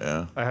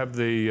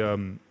it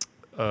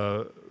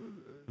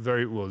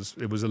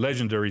was a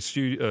legendary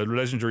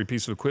legendary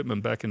piece of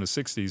equipment back in the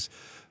 60s,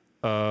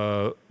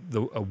 a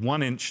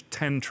 1-inch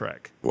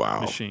 10-track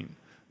machine,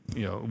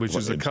 which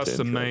is a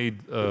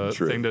custom-made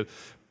thing that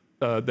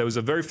there was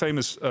a very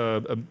famous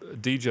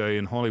DJ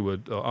in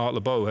Hollywood, Art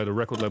LeBeau, had a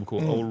record label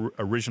called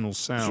Original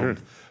Sound.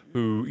 Sure.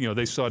 Who, you know,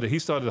 he started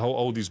the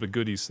whole oldies but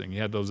goodies thing. He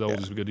had those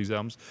oldies but goodies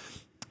albums.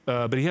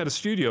 But he had a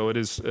studio at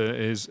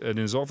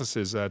his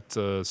offices at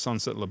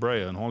Sunset La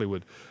Brea in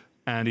Hollywood,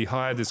 and he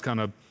hired this kind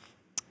of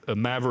a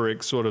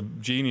maverick sort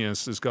of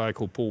genius, this guy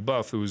called Paul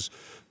Buff, who was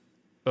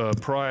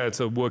prior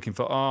to working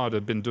for Art,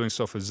 had been doing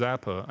stuff with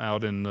Zappa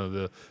out in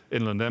the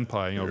Inland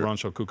Empire, you know,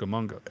 Rancho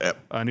Cucamonga. Yep.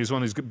 And he's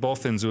one of these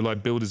boffins who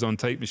like build his own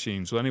tape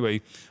machines. So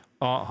anyway,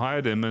 Art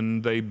hired him,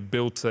 and they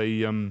built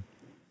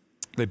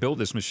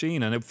this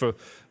machine, and for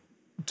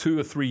 2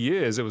 or 3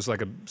 years, it was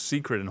like a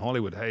secret in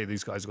Hollywood. Hey,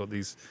 these guys got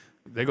these.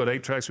 They got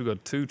 8 tracks. We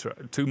got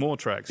two more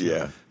tracks.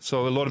 Yeah.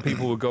 So a lot of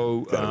people would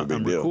go and deal.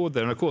 record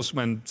there. And of course,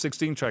 when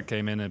 16 track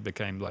came in, it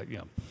became like, you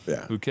know,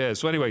 Yeah. who cares?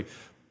 So anyway,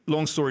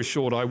 long story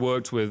short, I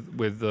worked with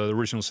the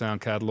Original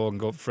Sound catalog and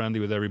got friendly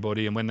with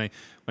everybody. And when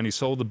he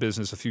sold the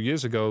business a few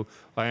years ago,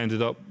 I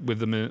ended up with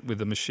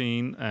the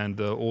machine and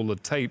all the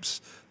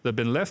tapes that had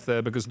been left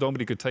there because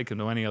nobody could take them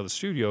to any other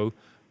studio,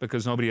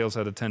 because nobody else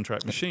had a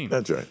 10-track machine.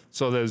 That's right.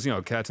 So there's, you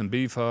know, Captain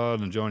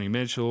Beefheart and Johnny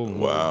Mitchell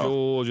and Wow.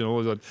 George and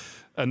all that.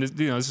 And,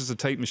 you know, this is a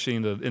tape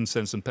machine that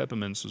Incense and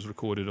Peppermints was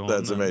recorded on.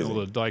 That's amazing. All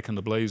the Dyke and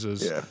the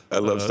Blazers. Yeah, I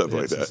love stuff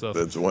like hits and that. stuff.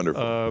 That's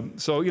wonderful.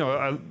 So, you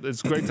know,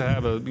 it's great to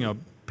have a, you know,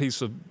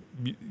 piece of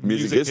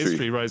Music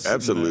history. right sitting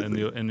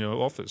Absolutely. in your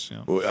office. You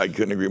know. Well, I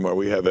couldn't agree more.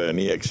 We have an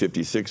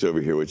EX56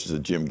 over here, which is a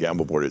Jim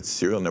Gamble board. It's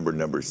serial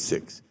number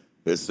 6.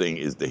 This thing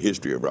is the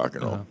history of rock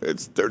and roll.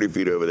 It's 30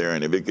 feet over there,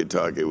 and if it could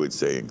talk, it would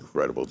say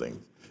incredible things.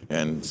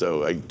 And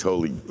so I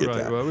totally get Right.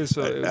 that. Well, it's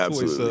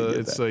Absolutely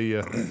get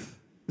that.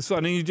 it's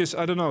fun. And you just,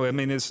 I don't know. I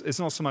mean, it's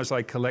not so much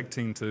like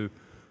collecting to.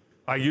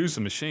 I use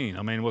the machine.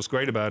 I mean, what's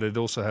great about it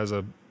also has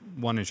a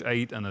 1"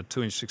 8 and a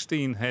 2"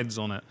 16 heads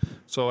on it.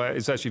 So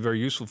it's actually very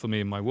useful for me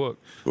in my work.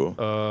 Cool.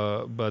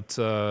 But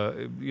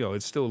you know,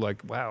 it's still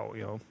like, wow,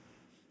 you know,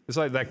 it's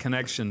like that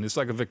connection. It's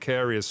like a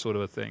vicarious sort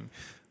of a thing.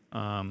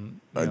 I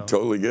know.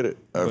 totally get it.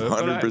 I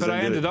 100% But I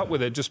get ended it. up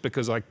with it just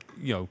because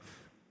you know,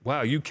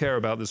 wow, you care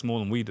about this more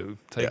than we do.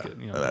 Take Yeah, it.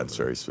 You know, that's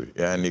very sweet.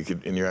 Yeah,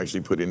 and you're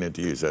actually putting it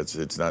to use.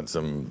 It's not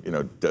some, you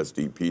know,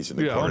 dusty piece in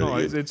the corner. no,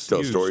 that you it's tell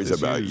used. stories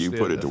It's about. used. You Yeah,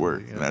 put it to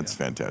work, definitely. and Yeah, that's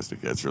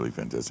fantastic. That's really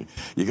fantastic.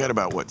 You got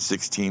about what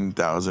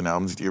 16,000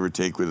 albums? Do you ever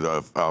take with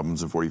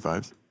albums and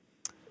 45s?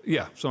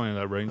 Yeah, something in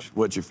that range.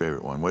 What's your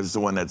favorite one? What is the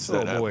one that's?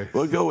 Oh, boy.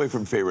 We'll go away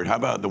from favorite. How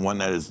about the one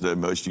that is the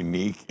most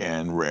unique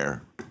and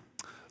rare?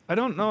 I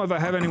don't know if I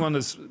have anyone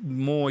that's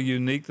more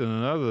unique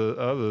than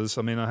others.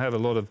 I mean, I have a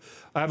lot of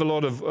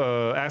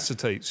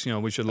acetates, you know,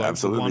 which are like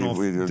Absolutely.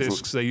 one-off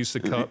discs they used to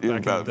cut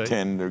back about in the day.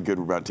 10. They're good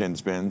for about 10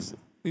 spins.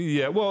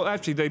 Yeah, well,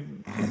 actually,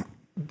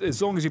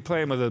 as long as you play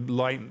them with a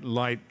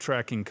light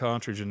tracking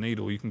cartridge and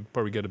needle, you can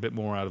probably get a bit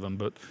more out of them.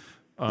 But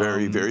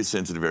Very, very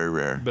sensitive, very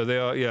rare. but they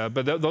are, yeah.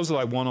 But those are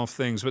like one-off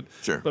things. But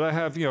Sure. But I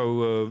have, you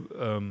know,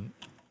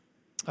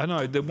 I don't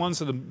know, the ones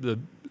that are the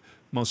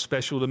most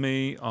special to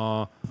me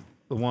are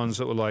the ones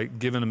that were like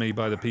given to me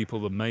by the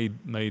people that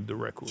made the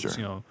records. Sure.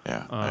 You know,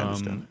 Yeah, I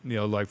understand. You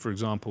know, like for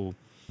example,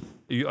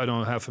 I don't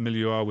know how familiar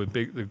you are with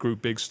the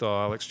group Big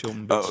Star, Alex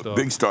Chilton, Big Star.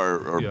 Big Star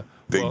or Yeah.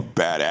 Big Well,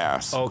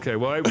 Badass. Okay,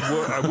 well,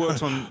 I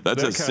worked on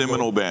That's their a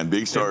seminal catalog. band.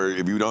 Big Star,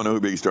 if you don't know who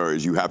Big Star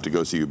is, you have to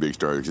go see who Big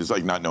Star is. It's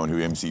like not knowing who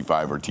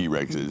MC5 or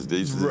T-Rex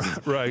is.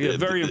 Right, yeah,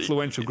 very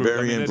influential group. Very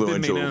I mean, influential.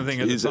 It didn't mean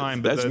anything at the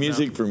time. But That's they're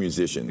music now, for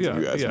musicians, if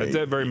you ask yeah,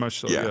 me. very much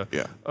so.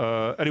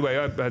 Yeah, Anyway,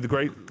 I had the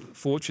great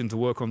fortune to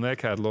work on their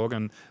catalog,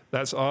 and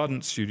that's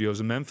Ardent Studios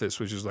in Memphis,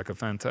 which is like a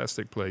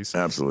fantastic place.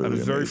 Absolutely I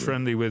was very amazing.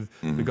 friendly with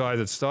the guy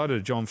that started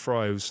it, John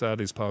Fry, who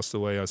sadly has passed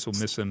away. I still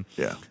miss him.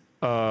 Yeah.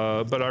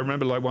 But I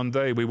remember like one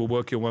day we were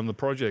working on one of the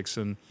projects,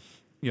 and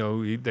you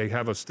know they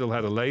still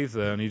had a lathe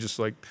there, and he just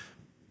like,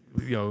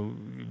 you know,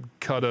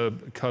 cut a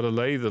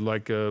lathe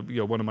like you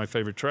know, one of my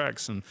favorite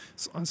tracks, and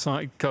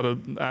cut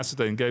an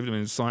acetate and gave it to me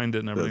and signed it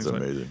and everything. That's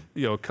It's like, amazing.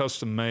 you know,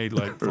 custom made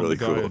like from Really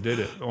the guy cool. who did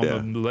it on Yeah.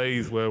 the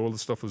lathe where all the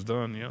stuff was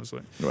done. You know, it's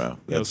like, Wow.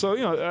 you know, so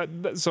you know,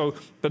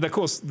 but of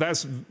course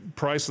that's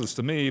priceless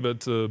to me, but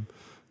to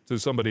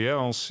somebody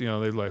else, you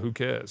know, they're like, who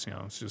cares? You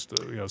know, it's just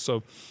you know,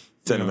 so.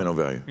 Sentimental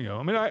value. You know,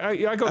 I mean, I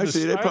got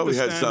Actually, they probably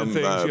had some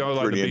things, you know,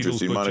 like pretty the Beatles,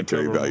 interesting Butcher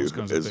monetary Killer, all value. those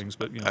kinds of things,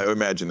 but, you know. I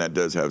imagine that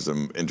does have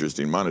some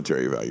interesting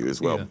monetary value as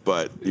well, Yeah.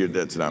 but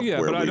that's not Yeah,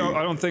 where but we...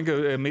 I don't think.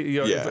 I mean,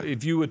 you know, Yeah.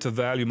 if you were to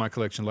value my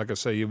collection, like I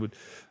say, you would.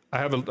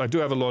 I do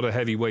have a lot of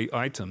heavyweight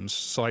items,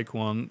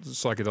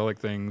 psychedelic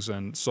things,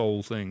 and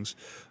soul things.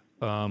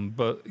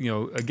 But you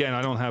know, again,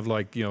 I don't have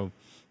like I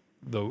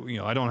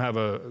don't have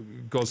a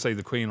God Save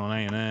the Queen on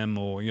A&M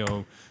or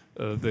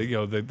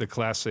the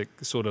classic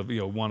sort of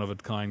one of a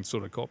kind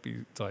sort of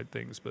copy type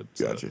things. But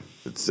Gotcha.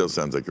 It still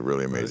sounds like a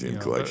really amazing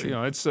collection.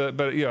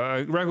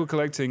 Record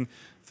collecting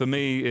for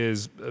me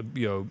is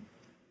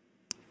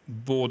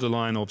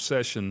borderline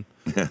obsession,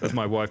 as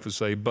my wife would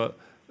say. But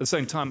at the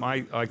same time,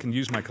 I can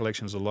use my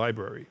collection as a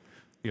library.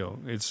 You know,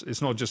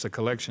 it's not just a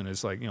collection.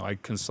 It's like, I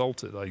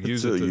consult it. I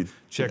use it to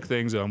check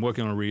things. I'm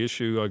working on a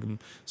reissue. I can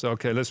say,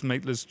 okay,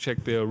 let's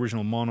check the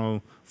original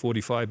mono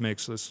 45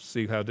 mix. Let's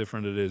see how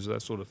different it is.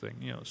 That sort of thing.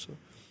 So.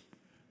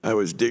 I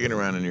was digging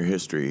around in your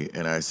history,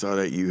 and I saw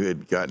that you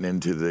had gotten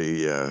into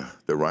the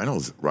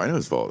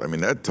Rhino's vault. I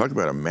mean, talk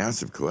about a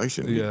massive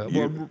collection. Yeah, I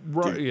mean,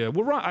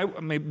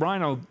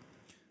 Rhino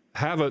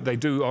they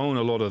do own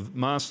a lot of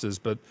masters,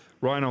 but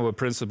Rhino are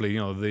principally,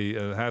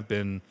 have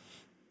been,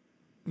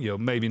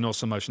 maybe not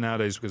so much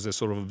nowadays because they're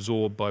sort of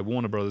absorbed by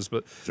Warner Brothers,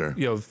 but sure.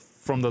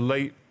 From the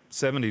late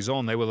 '70s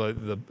on, they were like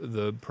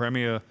the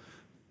premier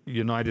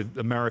United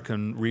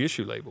American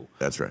reissue label.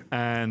 That's right.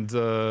 And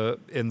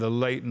in the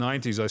late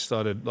 '90s, I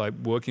started like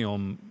working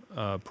on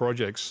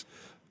projects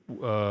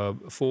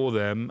for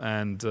them,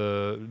 and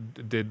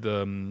did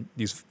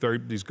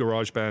these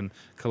garage band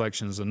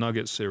collections, the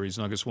Nuggets series,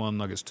 Nuggets 1,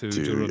 Nuggets 2,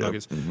 Jewel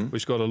Nuggets,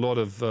 which got a lot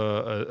of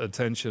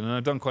attention. And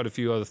I've done quite a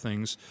few other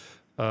things.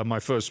 My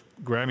first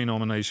Grammy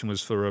nomination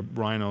was for a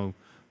Rhino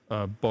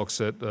box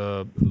set,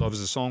 Love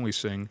Is a Song We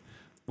Sing,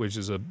 which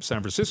is a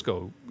San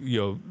Francisco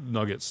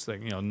Nuggets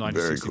thing,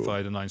 1965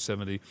 to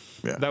 1970.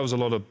 Yeah. That was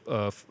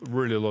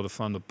really a lot of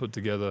fun to put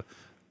together.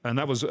 And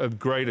that was a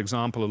great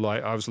example of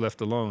like I was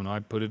left alone.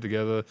 I put it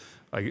together.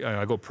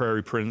 I got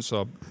Prairie Prince,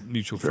 our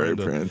mutual friend,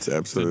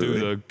 absolutely, to do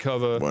the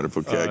cover.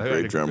 Wonderful cat,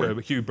 great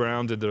drummer. Hugh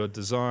Brown did the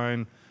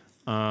design.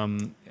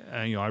 And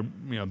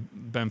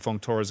Ben Fong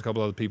Torres, a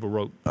couple other people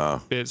wrote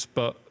bits,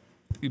 but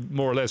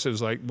more or less it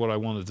was like what I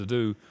wanted to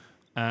do.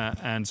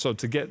 And so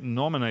to get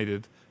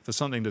nominated for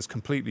something that's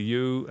completely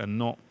you and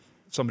not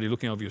somebody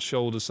looking over your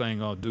shoulder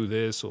saying, "Oh, do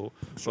this," or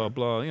blah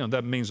blah,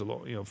 that means a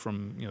lot.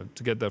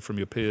 To get that from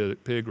your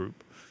peer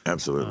group.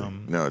 Absolutely.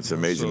 No, it's an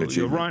amazing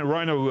achievement.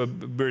 Rhino,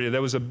 really,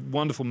 there was a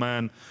wonderful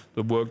man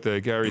that worked there,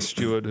 Gary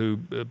Stewart, who,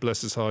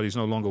 bless his heart, he's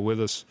no longer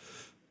with us.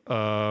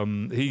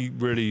 He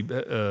really,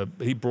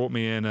 he brought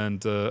me in,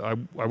 and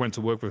I went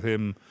to work with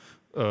him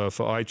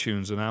for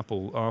iTunes and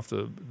Apple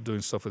after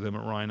doing stuff with him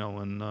at Rhino,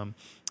 and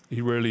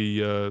he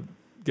really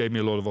gave me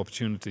a lot of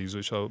opportunities,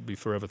 which I'll be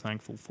forever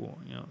thankful for.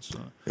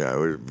 Yeah,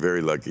 we're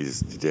very lucky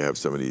to have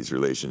some of these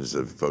relations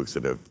of folks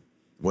that have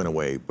went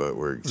away, but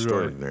were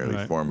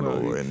extraordinarily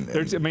formidable. Well,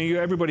 and I mean,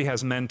 everybody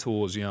has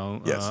mentors,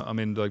 Yes. I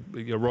mean, like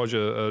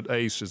Roger at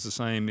Ace is the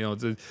same.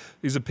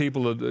 These are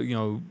people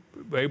that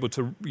were able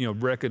to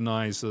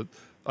recognize that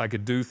I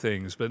could do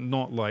things, but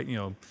not like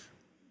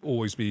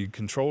always be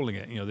controlling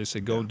it. They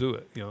say go and do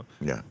it.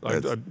 Yeah.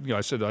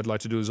 I said I'd like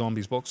to do a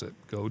Zombies box set.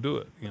 Go do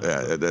it.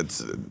 Yeah,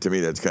 to me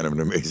that's kind of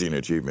an amazing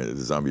achievement.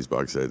 The Zombies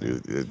box set,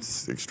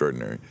 it's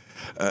extraordinary.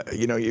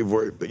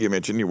 You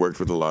mentioned you worked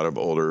with a lot of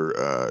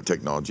older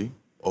technology,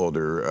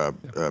 older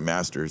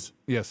masters.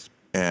 Yes.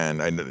 And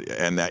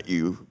that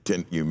you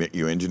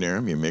engineer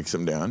them, you mix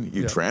them down,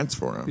 you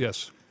transfer them.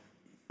 Yes.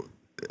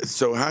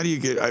 So how do you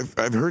get?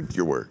 I've heard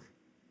your work.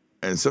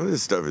 And some of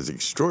this stuff is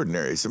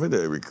extraordinary. Some of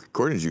the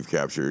recordings you've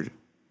captured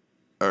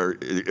are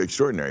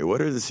extraordinary.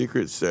 What are the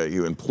secrets that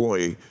you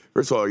employ?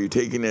 First of all, are you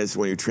taking this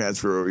when you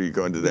transfer over, you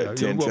go into that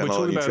 10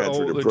 channel and you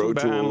transfer to Pro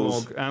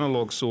Tools?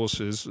 Analog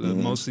sources,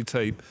 mostly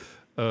tape.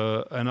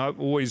 And I've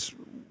always,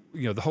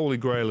 the holy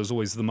grail is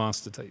always the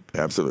master tape.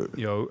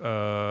 Absolutely.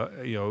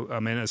 I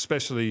mean,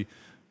 especially,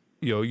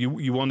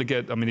 you want to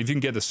get, I mean, if you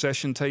can get the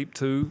session tape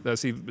too,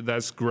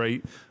 that's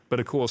great. But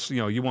of course,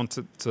 you want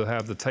to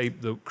have the tape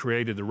that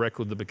created the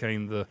record that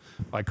became the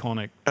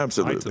iconic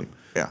Absolutely. item.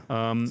 Yeah.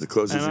 The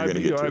closest you're going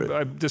to get to it.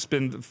 I've just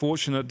been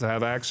fortunate to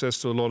have access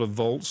to a lot of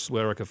vaults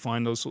where I could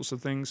find those sorts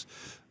of things.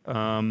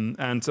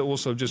 And to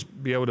also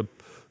just be able to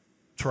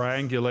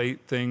triangulate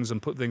things and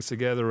put things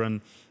together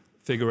and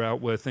figure out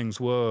where things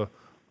were.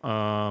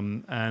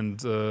 And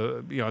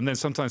then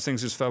sometimes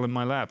things just fell in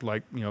my lap.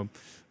 Like,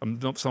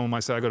 someone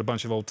might say, I got a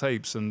bunch of old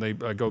tapes, and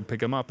I go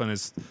pick them up, and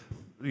it's,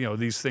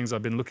 these things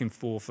I've been looking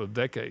for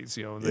decades,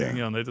 and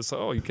they just say,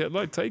 oh, you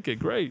can't take it,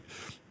 great.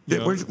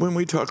 When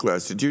we talked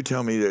last, did you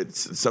tell me that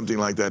something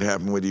like that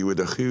happened with you with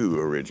the Who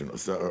original?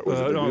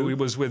 No, it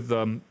was with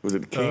was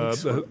it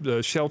Kinks?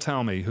 Shel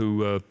Talmy,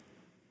 who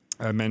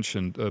I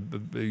mentioned.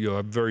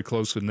 I'm very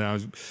close with now.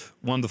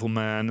 Wonderful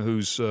man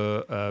who's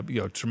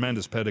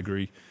tremendous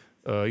pedigree.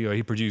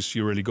 He produced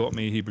 "You Really Got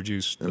Me." He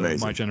produced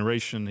 "My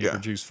Generation." He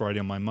produced "Friday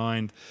on My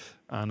Mind."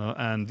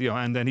 And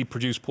then he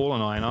produced Paul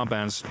and I in our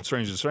band's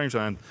Stranger to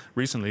Strangeland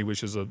recently,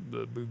 which is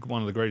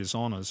one of the greatest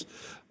honors.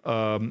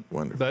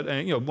 Wonderful. But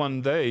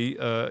one day,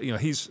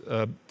 he's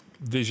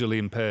visually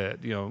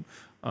impaired.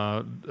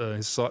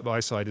 His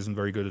eyesight isn't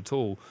very good at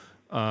all.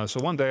 So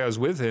one day I was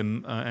with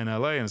him in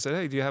LA and I said,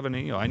 "Hey, do you have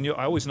any?" I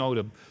always know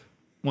to.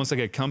 Once I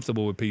get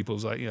comfortable with people,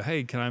 it's like,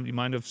 hey, you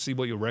mind if I see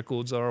what your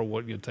records are or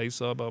what your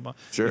tastes are? Blah, blah.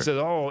 Sure.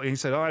 He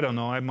said, I don't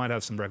know. I might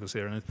have some records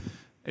here. And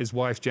his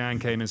wife, Jan,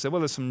 came in and said, well,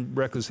 there's some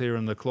records here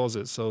in the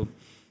closet. So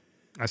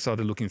I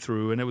started looking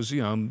through, and it was,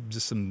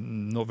 just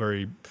some not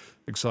very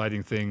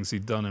exciting things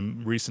he'd done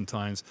in recent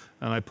times.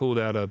 And I pulled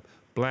out a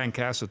blank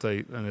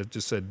acetate, and it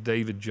just said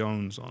David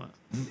Jones on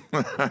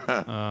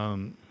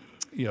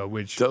it.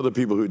 Which... Tell the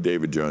people who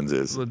David Jones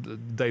is.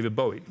 David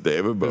Bowie.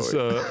 David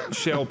Bowie.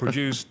 Shel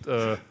produced...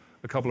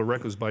 a couple of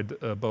records by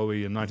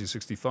Bowie in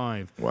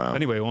 1965. Wow.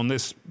 Anyway, on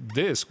this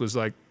disc was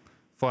like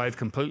 5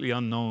 completely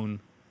unknown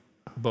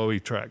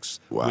Bowie tracks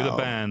with a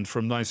band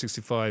from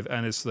 1965,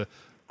 and it's the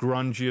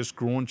grungiest,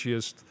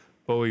 graunchiest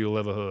Bowie you'll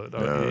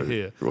ever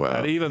hear. Wow.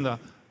 And even the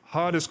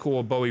hardest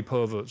core Bowie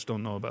perverts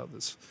don't know about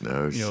this.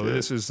 No you know, shit.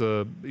 this is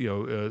so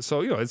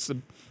it's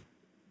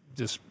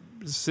just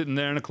sitting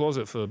there in a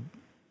closet for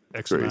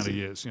X amount of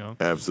years. You know,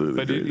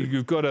 Absolutely. But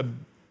you've got to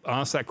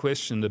ask that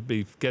question to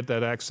get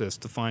that access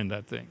to find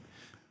that thing.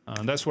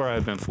 And that's where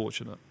I've been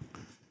fortunate.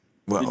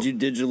 Well, Did you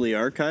digitally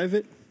archive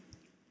it?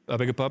 I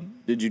beg your pardon?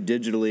 Did you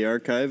digitally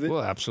archive it?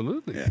 Well,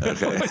 absolutely. Yeah.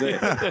 Okay.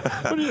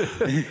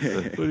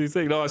 What do you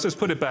think? No, I just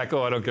put it back.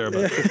 Oh, I don't care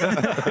about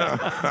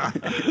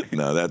it.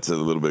 No, that's a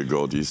little bit of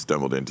gold you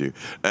stumbled into,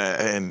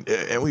 and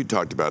we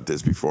talked about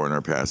this before in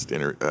our past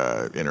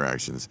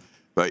interactions.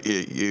 But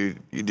you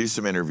do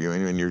some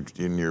interviewing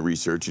in your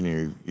research,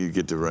 and you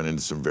get to run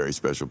into some very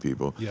special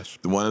people. Yes.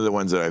 One of the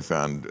ones that I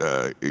found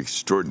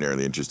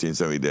extraordinarily interesting,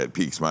 somebody that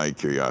piques my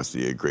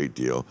curiosity a great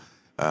deal.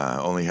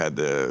 Only had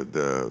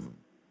the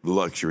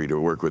luxury to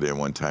work with him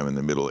one time in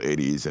the middle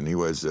 '80s, and he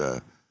was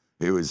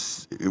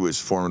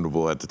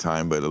formidable at the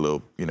time, but a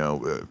little,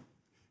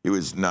 he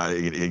was not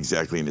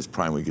exactly in his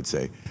prime, we could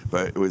say.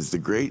 But it was the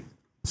great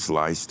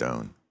Sly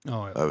Stone,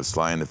 of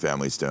Sly and the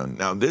Family Stone.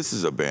 Now this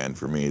is a band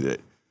for me that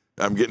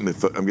I'm getting the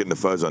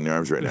fuzz on the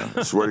arms right now.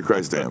 I swear to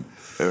Christ, I am.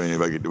 I mean, if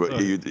I could,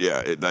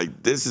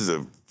 like this is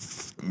a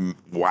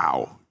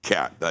wow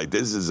cat. Like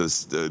this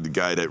is the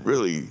guy that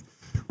really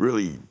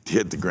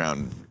hit the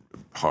ground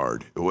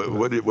hard.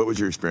 What was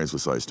your experience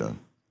with Sly Stone?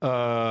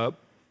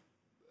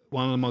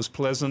 One of the most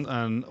pleasant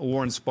and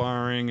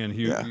awe-inspiring and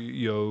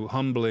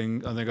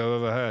humbling I think I've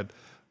ever had.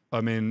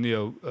 I mean,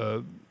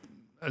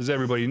 as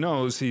everybody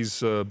knows, he's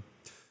had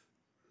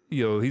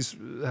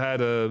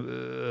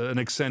an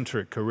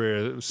eccentric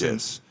career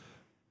since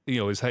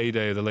his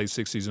heyday of the late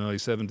 '60s and early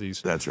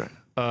 '70s. That's right.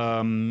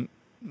 A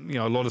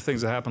lot of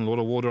things that happened, a lot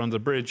of water under the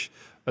bridge.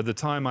 At the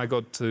time, I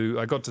got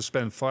to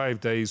spend 5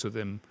 days with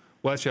him.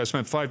 Well, actually, I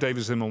spent 5 days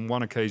with him on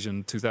one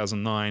occasion,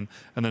 2009,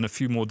 and then a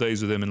few more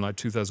days with him in like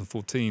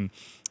 2014.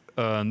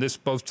 And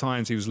both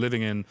times he was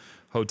living in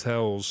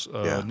hotels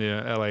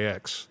near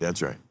LAX.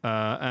 That's right.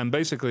 And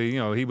basically,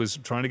 he was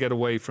trying to get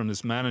away from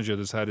this manager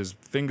that's had his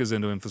fingers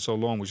into him for so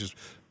long, which is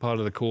part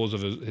of the cause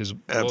of his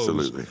woes.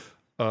 Absolutely.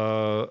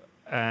 But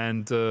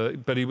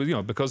he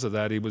was, because of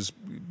that, he was,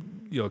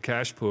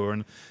 cash poor.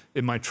 And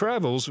in my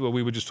travels, where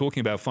we were just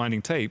talking about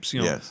finding tapes,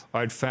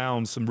 I'd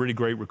found some really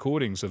great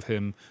recordings of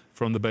him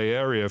from the Bay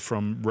Area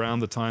from around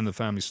the time the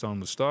Family Stone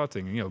was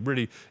starting.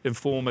 Really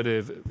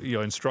informative,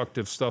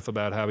 instructive stuff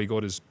about how he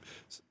got his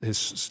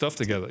stuff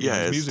together.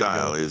 Yeah, his music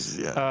style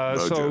together.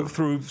 is so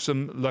through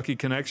some lucky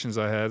connections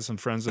I had, some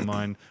friends of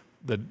mine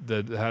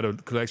that had a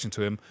connection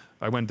to him,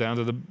 I went down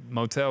to the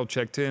motel,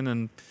 checked in,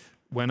 and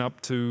went up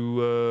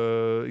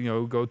to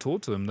go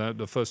talk to him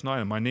the first night,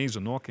 and my knees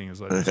were knocking. It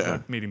was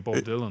like meeting Bob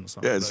Dylan or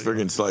something. Yeah, it's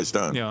freaking Sly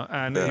Stone. Yeah,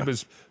 and he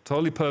was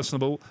totally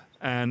personable,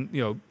 and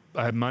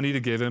I had money to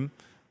give him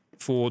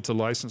to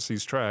license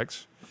these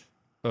tracks,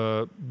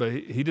 but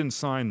he didn't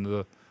sign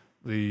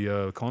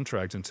the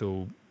contract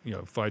until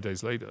 5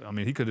 days later. I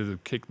mean, he could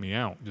have kicked me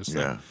out just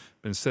then.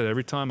 But instead,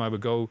 every time I would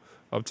go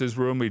up to his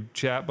room, we'd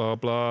chat, blah,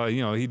 blah.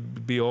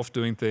 He'd be off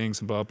doing things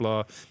and blah,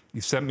 blah.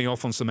 He sent me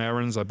off on some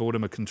errands. I bought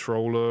him a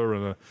controller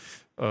and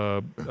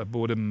I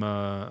bought him,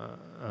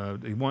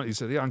 he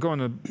said, I'm going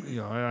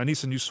to, I need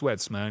some new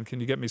sweats, man. Can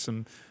you get me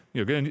some,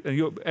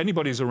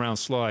 anybody who's around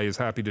Sly is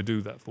happy to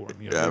do that for him.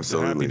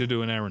 Absolutely. They're happy to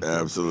do an errand for him.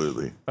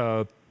 Absolutely.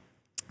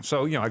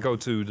 So, I go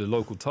to the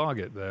local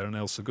Target there in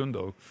El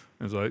Segundo.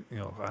 And it's like,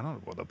 I don't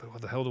know,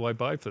 what the hell do I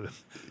buy for them?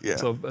 Yeah.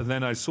 So and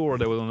then I saw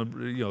there was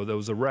there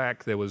was a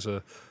rack, there was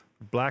a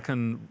black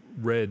and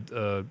red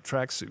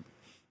tracksuit,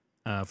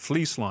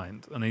 fleece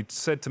lined. And he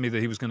said to me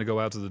that he was going to go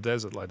out to the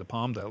desert, like the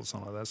Palmdale or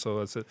something like that.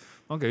 So I said,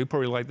 okay, you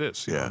probably like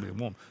this. It'll be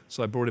warm.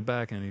 So I brought it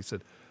back and he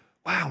said,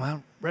 wow,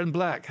 man, red and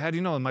black. How do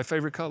you know? They're my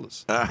favorite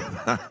colors.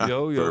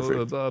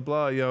 Perfect. Blah,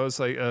 blah. It's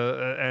like,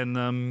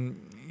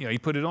 he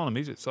put it on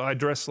immediately. So I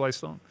dressed Sly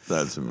Stone.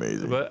 That's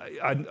amazing. But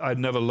I'd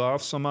never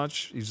laughed so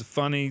much. He's a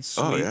funny,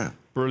 sweet,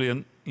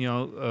 brilliant,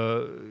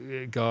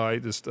 guy.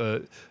 Just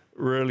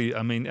really,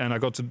 I mean, and I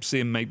got to see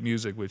him make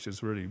music, which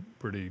is really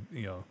pretty,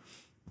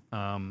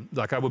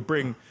 like I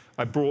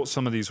brought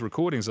some of these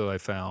recordings that I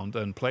found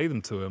and played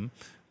them to him.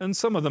 And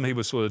some of them he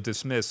was sort of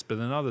dismissed, but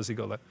then others he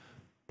got like,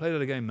 play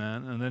that again,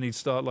 man. And then he'd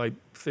start like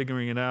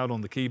figuring it out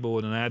on the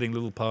keyboard and adding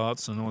little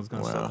parts and all this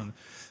kind of stuff. And,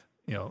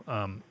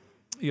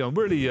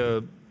 really,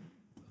 I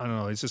don't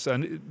know. It's just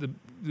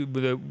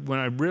when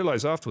I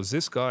realized afterwards,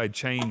 this guy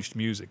changed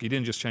music. He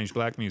didn't just change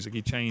black music;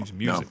 he changed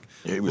music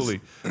fully.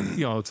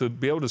 To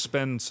be able to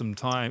spend some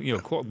time,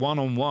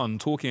 one-on-one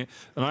talking.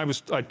 And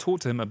I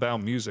talked to him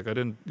about music. I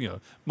didn't,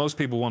 most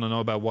people want to know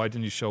about why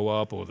didn't you show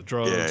up or the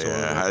drugs.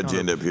 Yeah. How'd you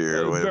end up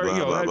here?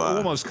 Blah, blah.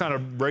 Almost kind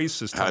of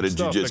racist. How did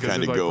you just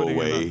kind of go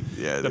away?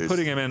 They're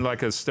putting him in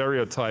like a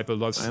stereotype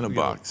of in a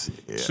box.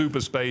 Super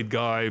spade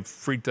guy,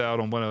 freaked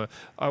out on whatever.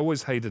 I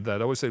always hated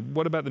that. I always said,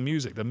 what about the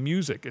music? The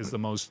music is the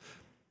most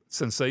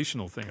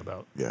sensational thing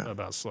about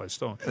Yeah. Sly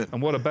Stone.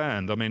 And what a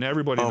band! I mean,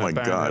 everybody Oh in my that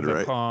band God, had their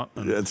right? part.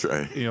 And, That's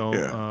right. You know,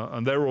 Yeah.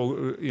 and they're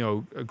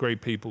all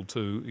great people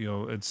too. You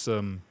know, it's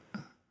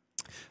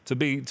to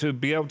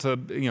be able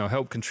to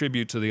help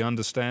contribute to the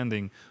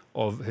understanding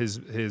of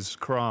his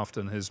craft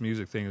and his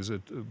music thing has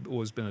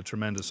always been a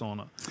tremendous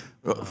honor.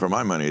 Well, for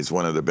my money, it's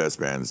one of the best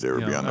bands to ever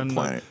be on the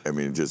planet. I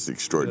mean, just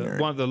extraordinary.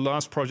 One of the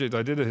last project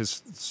I did of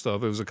his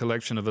stuff, it was a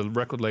collection of a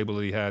record label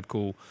that he had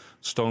called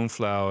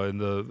Stoneflower in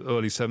the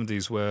early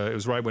 70s, where it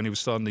was right when he was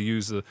starting to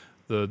use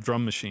the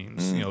drum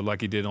machines,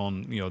 like he did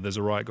on, There's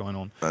a Riot Going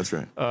On. That's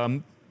right.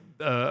 I'm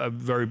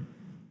very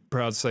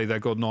proud to say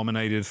that got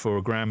nominated for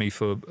a Grammy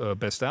for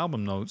Best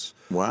Album Notes.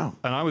 Wow.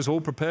 And I was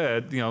all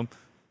prepared,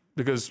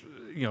 because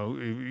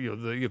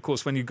of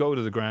course, when you go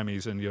to the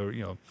Grammys and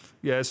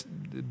yes,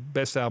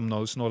 Best Album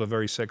Notes, not a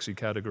very sexy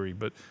category,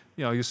 but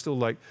you're still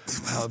like,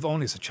 well, if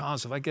only it's a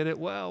chance, if I get it,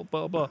 well,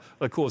 blah blah.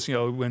 Of course,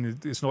 when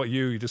it's not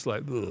you, you're just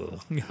like, ugh.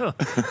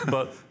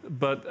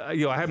 but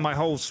I had my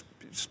whole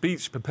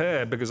speech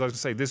prepared because I was going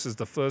to say this is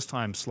the first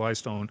time Sly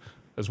Stone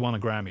has won a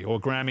Grammy or a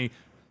Grammy.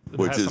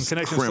 Which has is some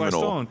connection to Sly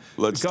criminal. Stone.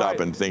 Let's stop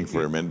and think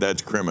for a minute.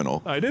 That's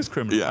criminal. It is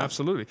criminal, Yeah.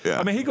 absolutely. Yeah.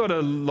 I mean, he got a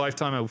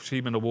Lifetime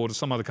Achievement Award or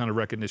some other kind of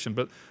recognition,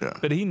 but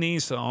he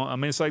needs to. I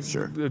mean, it's like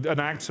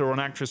an actor or an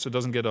actress that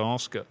doesn't get an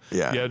Oscar.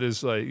 Yeah. It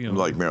is like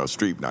like Meryl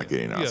Streep not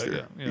getting an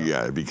Oscar.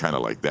 Yeah. It'd be kind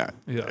of like that.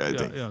 I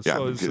think. Yeah. Yeah,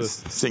 So because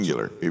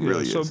singular. It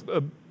really so, is.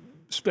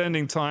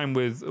 Spending time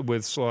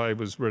with Sly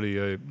was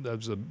really that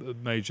was a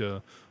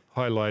major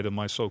highlight of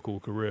my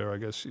so-called career, I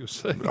guess you would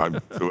say. I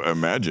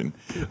imagine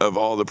of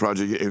all the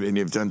projects, and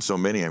you've done so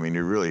many. I mean,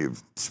 you really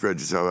have spread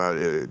yourself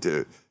out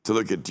to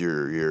look at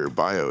your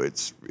bio.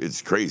 It's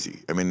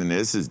crazy. I mean, and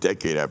this is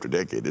decade after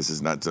decade. This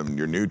is not something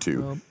you're new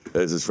to. Well,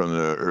 this is from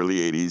the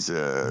early '80s.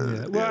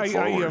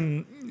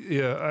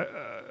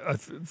 I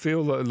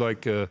feel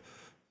like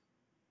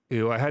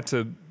I had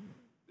to.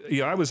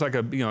 I was like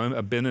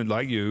I've been in,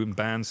 like you, in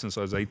bands since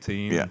I was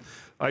 18. Yeah.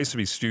 I used to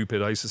be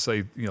stupid. I used to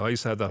say, I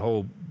used to have that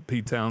whole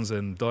Pete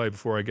Townsend, die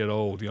before I get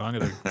old. I'm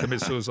going to commit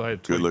suicide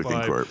at 25.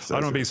 Good-looking corpse. I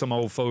don't want to be some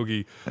old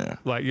fogey. Yeah.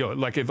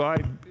 Like if I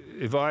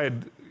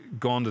had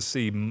gone to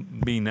see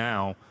me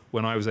now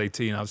when I was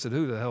 18, I would have said,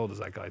 who the hell does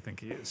that guy think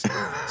he is?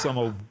 Some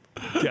old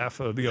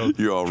gaffer,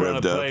 You're all trying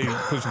to revved play,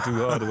 up. pushing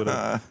too hard or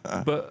whatever.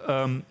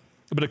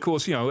 But of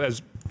course,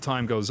 as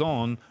time goes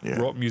on,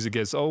 rock music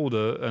gets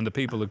older, and the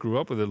people that grew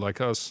up with it, like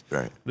us,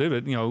 live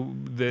it.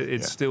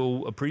 It's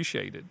still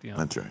appreciated.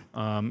 That's right.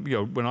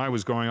 When I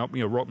was growing up,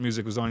 rock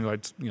music was only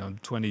like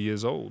 20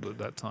 years old at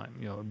that time.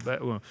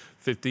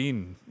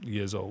 15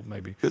 years old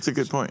maybe. That's a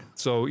good point.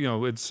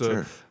 So it's.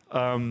 Sure.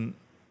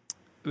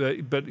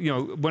 But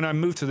when I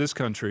moved to this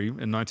country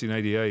in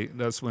 1988,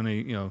 that's when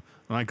when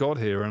I got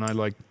here, and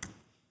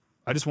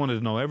I just wanted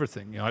to know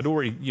everything. I'd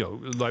already,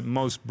 like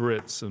most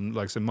Brits and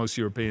like I said, most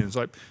Europeans,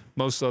 like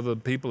most other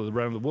people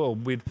around the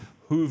world, we'd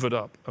hoovered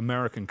up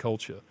American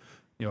culture.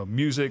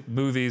 Music,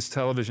 movies,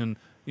 television.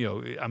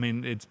 I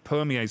mean, it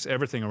permeates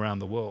everything around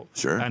the world.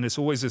 Sure. And it's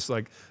always this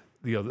like,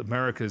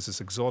 America is this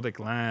exotic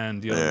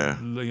land.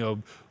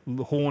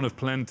 Horn of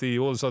plenty,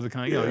 all this other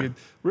kind.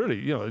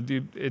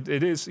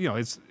 It is.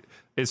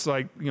 It's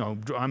like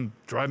I'm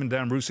driving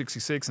down Route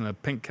 66 in a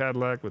pink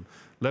Cadillac with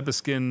leopard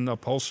skin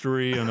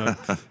upholstery and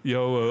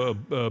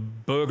a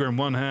burger in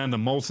one hand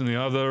and malt in the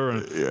other,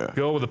 and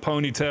girl with a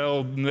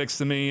ponytail next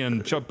to me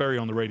and Chuck Berry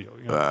on the radio.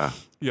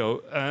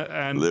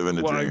 And living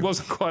the dream. It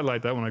wasn't quite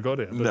like that when I got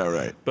here. But, no,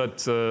 right.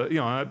 But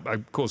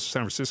of course,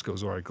 San Francisco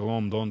is where I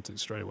glommed onto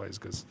straight away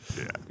because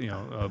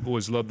I've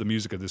always loved the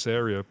music of this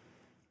area,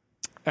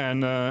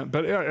 and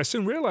but I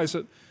soon realized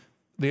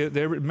that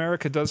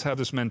America does have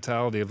this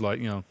mentality of like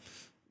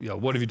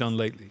what have you done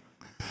lately?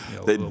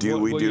 We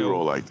do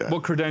roll like that.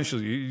 What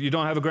credentials? You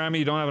don't have a Grammy,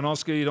 you don't have an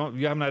Oscar, you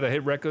haven't had a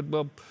hit record.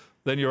 Well,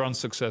 then you're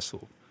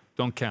unsuccessful.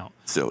 Don't count.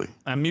 Silly.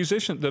 And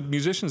the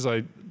musicians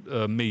I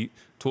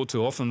talk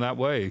to often that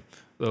way.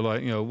 They're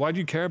like, why do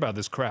you care about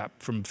this crap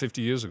from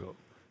 50 years ago?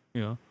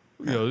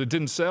 It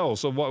didn't sell,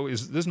 so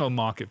there's no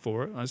market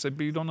for it. I say,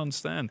 but you don't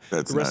understand.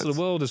 That's the rest nuts. of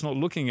the world is not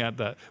looking at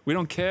that. We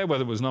don't care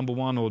whether it was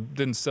 #1 or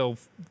didn't sell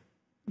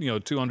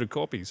 200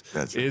 copies.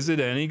 That's right. Is it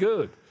any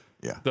good?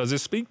 Yeah. Does it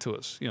speak to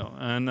us?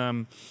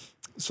 And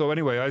so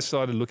anyway, I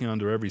started looking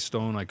under every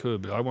stone I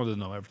could. But I wanted to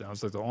know everything. I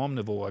was like the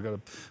omnivore. I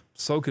got to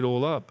soak it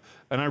all up.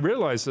 And I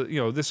realized that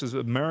this is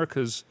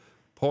America's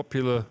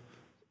popular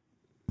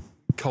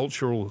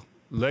cultural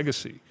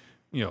legacy.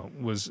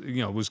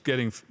 Was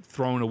getting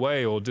thrown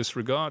away or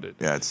disregarded.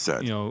 Yeah, it's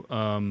sad.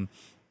 And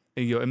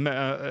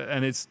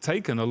it's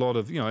taken a lot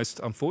of, it's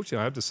unfortunately,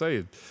 I have to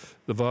say,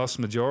 the vast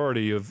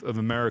majority of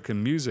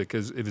American music,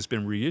 if it's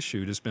been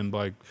reissued, has been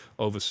by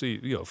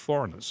overseas,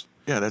 foreigners.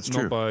 Yeah, that's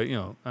true. Not by,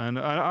 and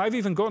I've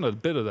even gotten a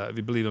bit of that, if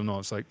you believe it or not.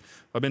 It's like,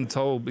 I've been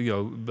told,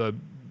 the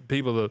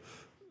people that,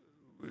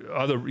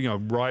 other,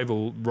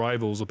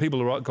 rivals or people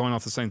who are going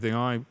off the same thing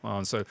I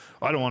and say,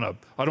 I don't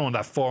want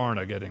that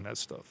foreigner getting that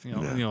stuff.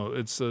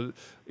 It's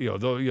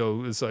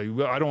it's like,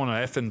 well, I don't want an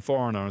effing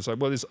foreigner. It's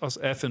like, well, it's us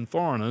effing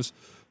foreigners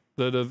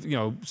that have, you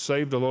know,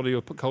 saved a lot of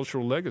your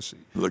cultural legacy.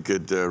 Look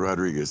at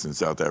Rodriguez in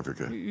South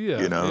Africa.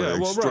 Yeah, you know, yeah.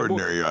 Well,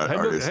 extraordinary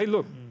artist. Hey,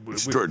 look,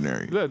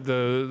 extraordinary.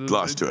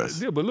 Lost to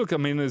us. Yeah, but look, I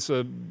mean, it's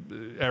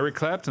Eric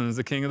Clapton is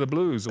the king of the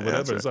blues or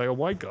whatever. Right. It's like a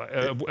white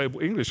guy,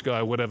 English guy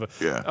or whatever.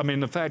 Yeah. I mean,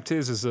 the fact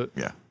is that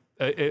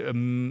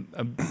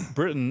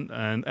Britain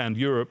and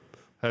Europe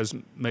has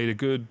made a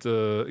good,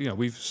 you know,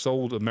 we've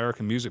sold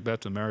American music back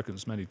to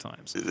Americans many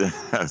times.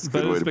 That's a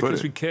But good way it's to put because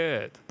it. we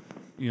cared.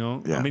 You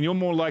know, Yeah. I mean, you're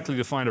more likely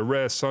to find a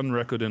rare Sun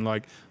record in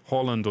like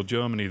Holland or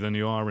Germany than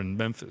you are in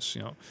Memphis.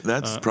 You know,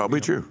 That's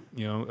probably true.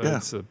 You know, Yeah.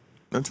 it's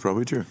That's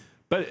probably true.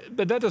 but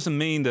that doesn't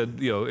mean that,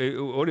 you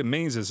know, what it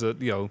means is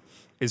that, you know,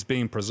 it's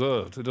being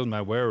preserved. It doesn't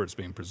matter where it's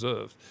being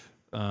preserved.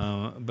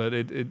 But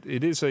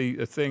it is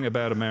a thing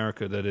about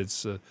America that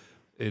it's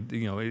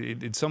you know,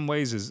 in some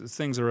ways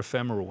things are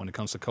ephemeral when it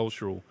comes to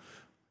cultural.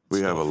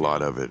 We have a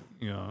lot of it.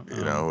 You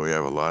know, we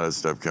have a lot of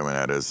stuff coming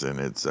at us, and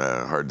it's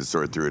hard to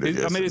sort through it. I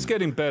guess. mean, it's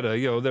getting better.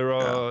 You know, there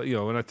are you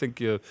know, and I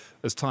think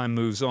as time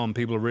moves on,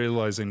 people are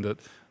realizing that,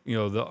 you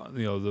know,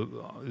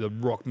 the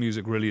rock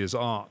music really is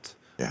art.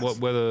 Yes.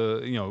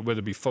 Whether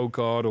it be folk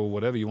art or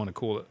whatever you want to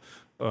call it,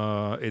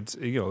 it's,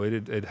 you know,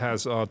 it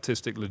has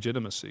artistic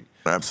legitimacy.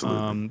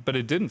 Absolutely. But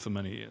it didn't for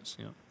many years.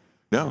 You know.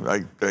 No,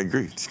 I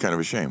agree. It's kind of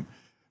a shame.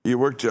 You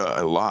worked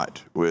a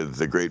lot with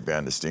the great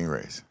band, the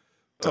Stingrays.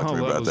 Talk to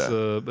me about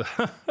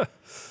that.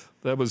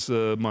 That was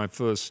my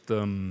first.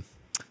 That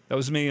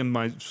was me and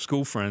my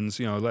school friends.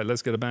 You know, like,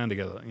 let's get a band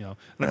together. You know,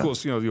 and of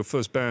course, you know, your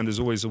first band is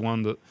always the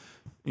one that,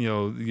 you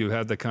know, you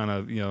had the kind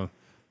of, you know,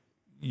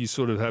 you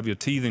sort of have your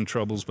teething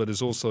troubles, but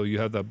it's also you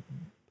have that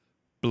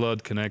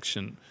blood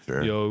connection.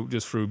 Sure. You know,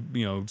 just through,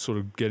 you know, sort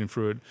of getting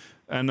through it.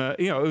 And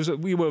you know,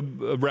 we were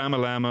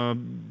Ramalama,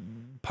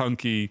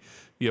 punky.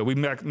 You know, we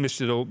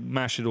mashed it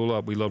all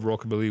up. We love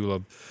rockabilly. We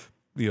love,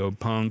 you know,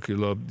 punk. We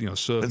love, you know,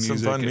 surf It's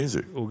music. some fun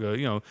music.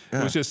 You know,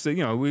 it was just, you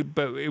know,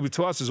 but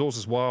to us, it's also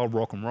just wild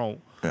rock and roll.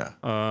 Yeah.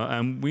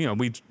 And we, you know,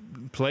 we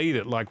played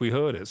it like we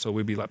heard it, so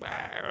we'd be like,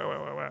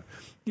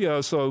 you know,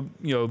 so,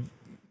 you know,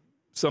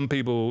 some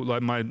people,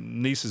 like my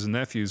nieces and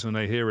nephews, when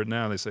they hear it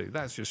now, they say,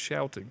 that's just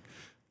shouting.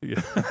 Yeah.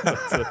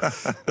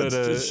 but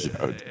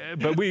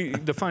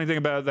the funny thing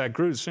about that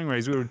group,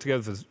 Stingrays, we were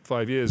together for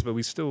 5 years, but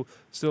we still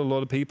a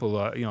lot of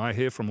people, you know, I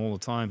hear from all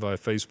the time via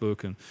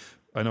Facebook, and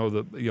I know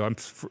that, you know, I'm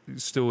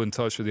still in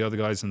touch with the other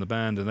guys in the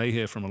band, and they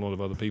hear from a lot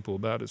of other people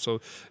about it.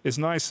 So it's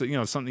nice that, you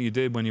know, something you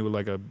did when you were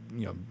like you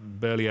know,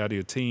 barely out of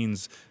your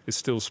teens is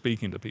still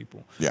speaking to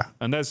people. Yeah.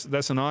 And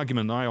that's an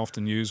argument I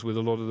often use with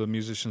a lot of the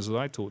musicians that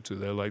I talk to.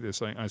 They're like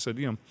this. I said,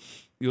 you know,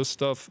 your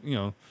stuff, you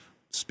know,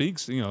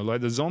 speaks, you know, like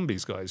the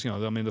Zombies guys, you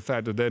know, I mean, the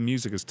fact that their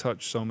music has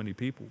touched so many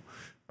people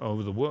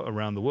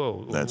around the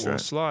world. That's right.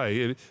 Sly,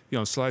 you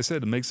know, Sly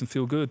said it makes him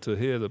feel good to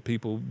hear that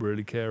people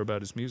really care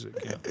about his music.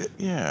 You know?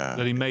 Yeah.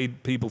 That he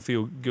made people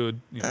feel good.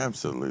 You know?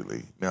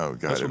 Absolutely. No,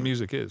 God, That's what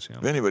music is. You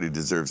know? if anybody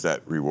deserves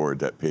that reward,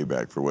 that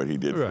payback for what he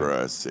did for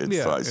us, it's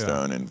Sly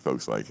Stone and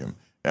folks like him.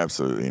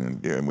 Absolutely,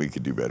 and we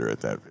could do better at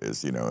that,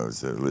 as you know,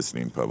 as a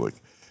listening public.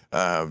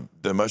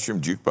 The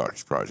Mushroom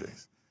Jukebox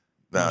projects.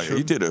 Now,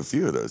 you did a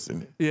few of those,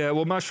 didn't you? Yeah,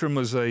 well, Mushroom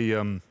was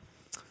a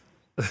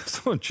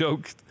someone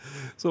joked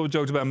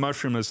about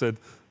Mushroom. I said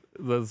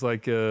that's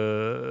like you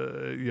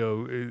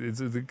know, it's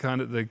the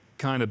kind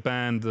of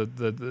band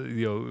that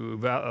you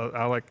know,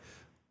 Alec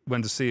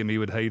went to see him, he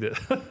would hate it.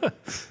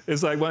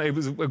 It's like it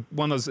was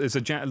one of those, it's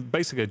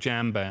basically a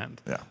jam band.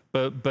 Yeah.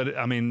 But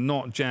I mean,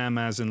 not jam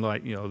as in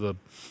like, you know, the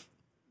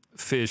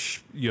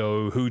Fish, you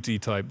know, Hootie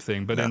type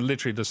thing, but then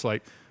literally just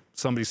like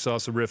somebody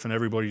starts a riff and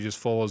everybody just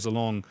follows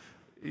along.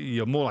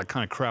 You know, more like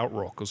kind of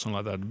krautrock or something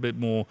like that, a bit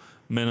more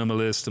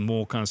minimalist and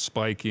more kind of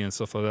spiky and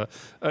stuff like that.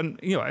 And,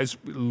 you know, it's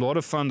a lot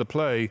of fun to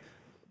play,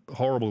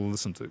 horrible to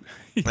listen to.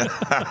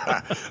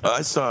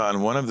 I saw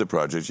on one of the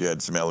projects you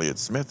had some Elliott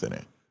Smith in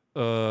it.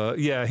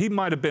 Yeah, he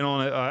might have been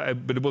on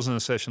it, but it wasn't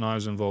a session I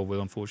was involved with,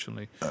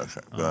 unfortunately.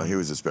 Okay. Well, he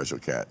was a special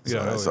cat. So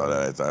Yeah, I saw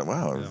that. I thought,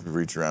 wow,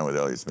 reach around with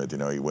Elliott Smith. You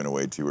know, he went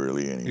away too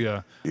early. And he,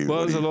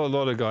 well, there's a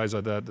lot of guys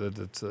like that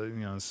you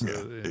know,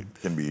 it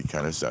can be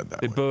kind of sad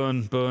that they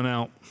way. burn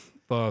out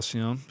fast,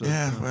 you know. But,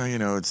 Yeah, well, you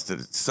know, it's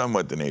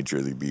somewhat the nature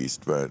of the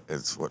beast, but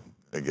it's what,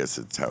 I guess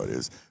it's how it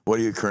is. What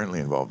are you currently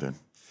involved in?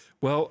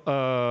 Well,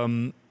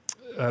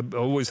 I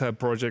always have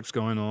projects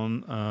going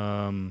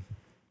on.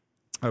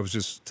 I was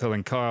just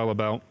telling Kyle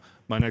about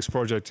my next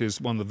project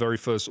is one of the very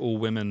first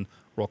all-women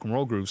rock and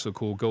roll groups, so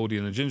called Goldie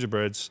and the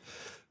Gingerbreads,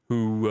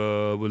 who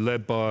were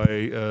led by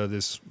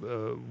this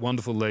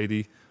wonderful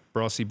lady,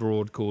 brassy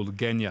broad, called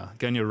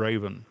Genya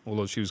Raven,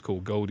 although she was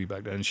called Goldie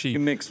back then. And You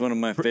mixed one of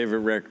my favorite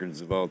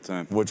records of all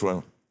time. Which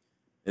one?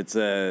 It's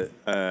a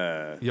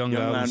Young,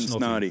 Loud, and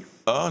Snotty.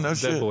 Oh, no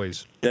shit. Dead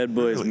Boys. Dead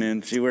Boys, Really?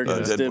 man. She worked with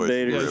Dead Steve Boys.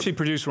 Bader. Yeah, she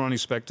produced Ronnie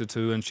Spector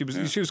too, and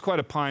she was quite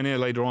a pioneer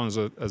later on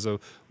as a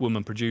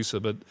woman producer.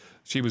 But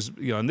she was,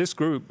 you know, in this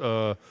group,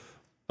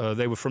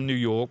 they were from New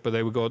York, but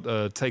they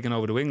got taken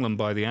over to England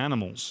by the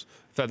Animals.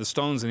 In fact, the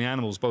Stones and the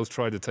Animals both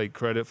tried to take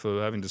credit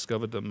for having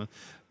discovered them,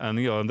 and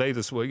you know, and they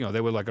just were, you know,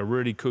 they were like a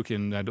really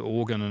cooking, had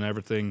organ and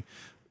everything,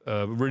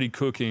 really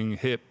cooking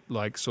hip,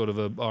 like sort of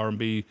a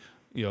R&B,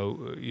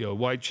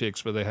 white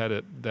chicks, but they had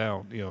it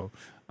down,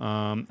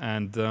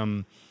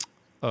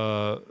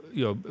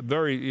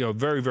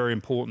 very, very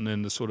important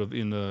in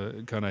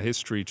the kind of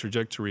history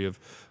trajectory of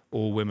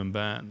all women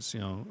bands,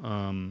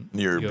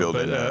 You're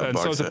building a box and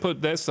so set. to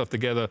put their stuff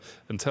together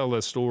and tell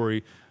their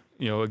story,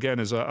 again,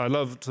 I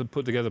love to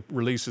put together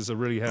releases that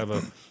really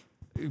have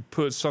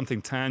put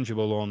something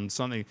tangible on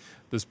something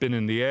that's been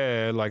in the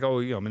air, like,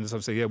 as I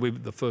say, yeah, we're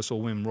the first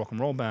all-women rock and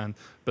roll band,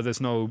 but there's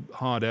no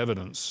hard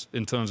evidence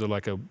in terms of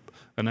like an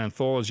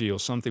anthology or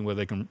something where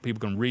people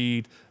can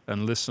read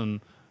and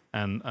listen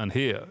and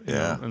hear. You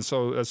know? And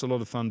so that's a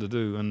lot of fun to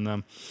do.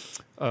 And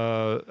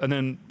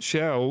then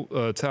Shell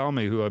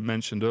Talmy, who I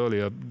mentioned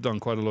earlier, done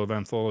quite a lot of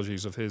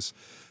anthologies of his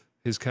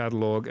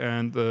catalog,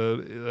 and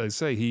I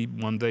say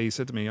one day he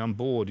said to me, "I'm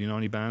bored.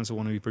 Any bands that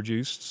want to be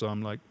produced?" So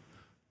I'm like,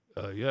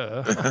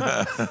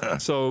 yeah.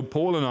 So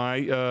Paul and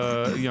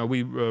I,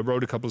 we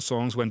wrote a couple of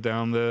songs, went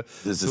down there.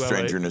 This is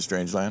Stranger in a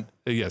Strange Land?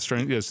 Yes,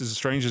 this is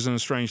Strangers in a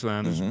Strange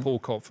Land. This is Paul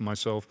Kopp for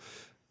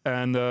myself.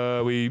 And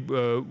we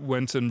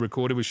went and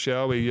recorded with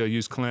Shell. We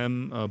used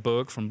Clem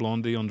Burke from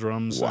Blondie on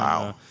drums.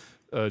 Wow.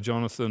 And,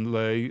 Jonathan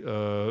Lay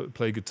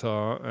played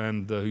guitar,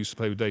 and who used to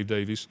play with Dave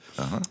Davies.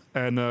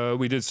 And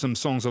we did some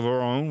songs of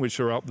our own, which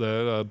are up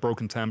there,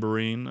 Broken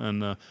Tambourine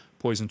and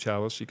Poison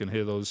Chalice. You can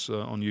hear those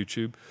on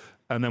YouTube.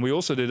 And then we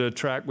also did a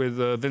track with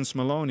Vince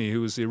Maloney,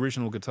 who was the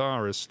original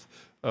guitarist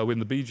with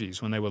the Bee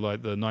Gees when they were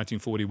like the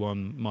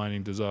 1941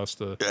 mining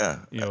disaster,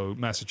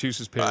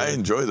 Massachusetts period. I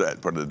enjoy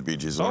that part of the Bee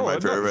Gees. One of my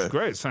favorite. It's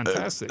great. It's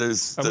fantastic.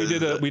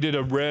 And we did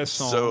a rare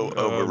song. So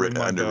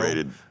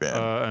underrated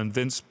band. And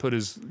Vince put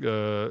his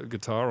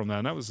guitar on that,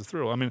 and that was a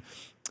thrill. I mean,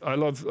 I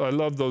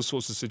love those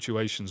sorts of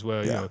situations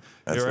where here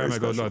I am, I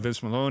go like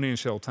Vince Maloney and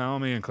Shel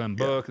Talmy and Clem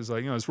Burke. It's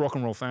like it's rock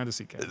and roll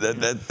fantasy camp.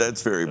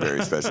 That's very,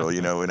 very special.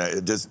 And I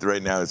just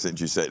right now, since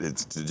you said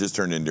it's just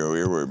turned into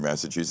Earward,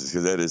 Massachusetts,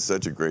 because that is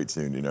such a great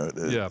tune.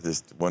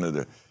 Just one of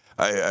the.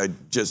 I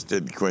just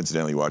did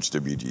coincidentally watch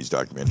the Bee Gees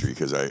documentary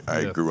because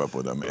I grew up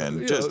with them,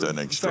 and just an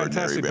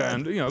extraordinary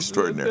band.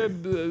 Extraordinary.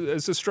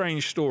 It's a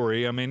strange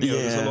story. I mean,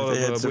 there's a lot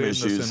of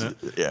weirdness in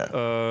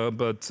it.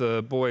 But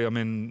boy, I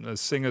mean,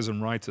 singers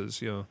and writers,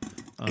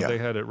 they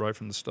had it right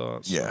from the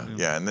start. So,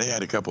 and they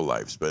had a couple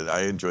lives, but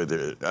I enjoyed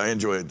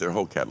their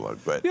whole catalog.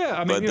 But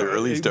but their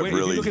early stuff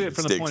really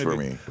sticks for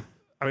me.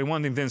 I mean,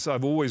 one thing, Vince,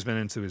 I've always been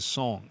into is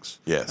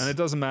songs. Yes. And it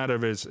doesn't matter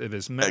if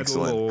it's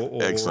metal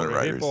or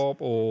hip hop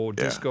or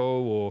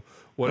disco or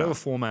whatever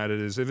format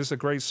it is. If it's a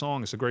great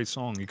song, it's a great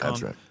song. You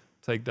can't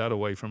take that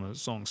away from a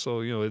song.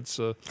 So it's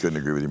couldn't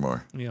agree with you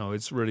more.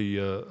 It's really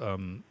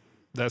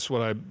that's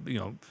what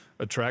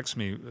attracts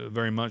me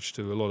very much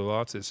to a lot of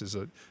artists is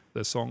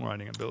their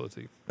songwriting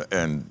ability.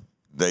 And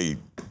they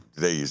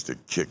used to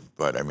kick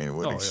butt. I mean,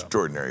 what an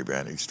extraordinary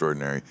band,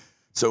 extraordinary.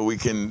 So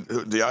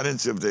the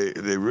audience, if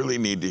they really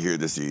need to hear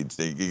the Seeds,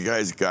 you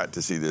guys got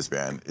to see this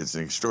band. It's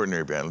an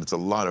extraordinary band. It's a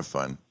lot of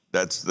fun.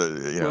 That's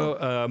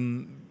well,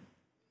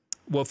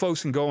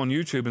 folks can go on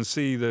YouTube and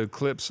see the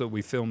clips that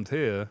we filmed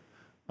here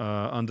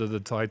under the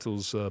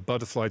titles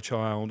Butterfly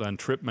Child and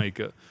Trip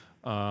Maker.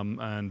 We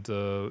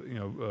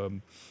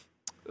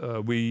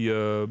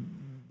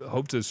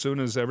hope to, as soon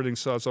as everything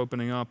starts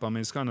opening up, I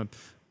mean, it's kind of,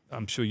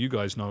 I'm sure you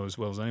guys know as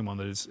well as anyone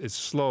that it's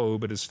slow,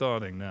 but it's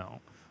starting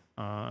now.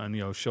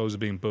 And shows are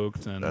being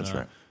booked, and that's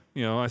right.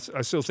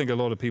 I still think a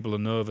lot of people are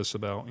nervous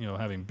about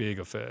having big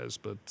affairs,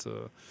 but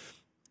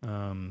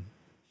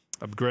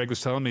Greg was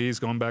telling me he's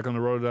gone back on the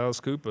road with Alice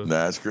Cooper.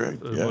 That's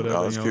correct.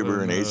 Alice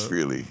Cooper and Ace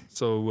Frehley.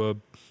 So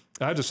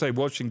I have to say,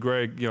 watching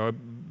Greg,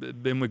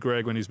 I've been with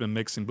Greg when he's been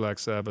mixing Black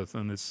Sabbath,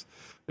 and it's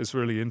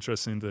really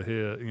interesting to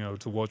hear,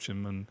 to watch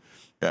him and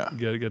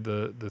get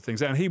the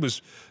things.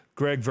 And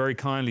Greg very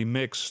kindly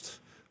mixed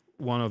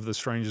one of the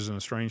Strangers in a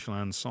Strange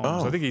Land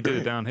songs. I think he did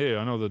it down here.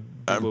 I know that.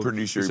 I'm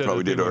pretty sure he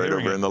probably did it right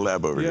over in the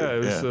lab over here. Yeah, it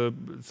was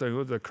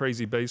the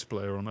crazy bass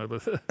player on there,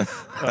 but he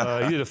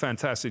did a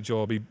fantastic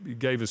job. He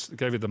gave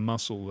it the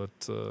muscle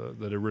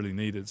that it really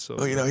needed.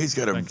 So he's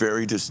got a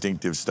very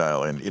distinctive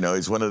style, and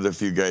he's one of the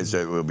few guys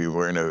that will be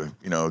wearing a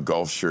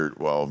golf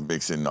shirt while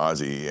mixing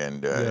Ozzy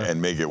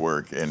and make it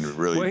work and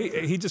really. Well,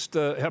 he just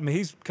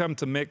he's come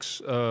to mix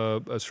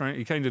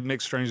he came to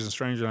mix Strangers in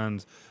Strange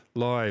Land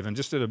live and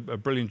just did a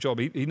brilliant job.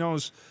 He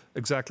knows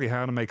exactly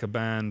how to make a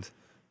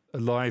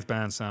live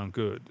band sound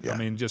good. I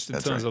mean, just in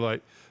terms of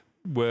like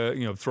where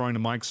throwing the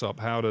mics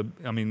up, how to.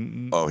 I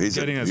mean, he's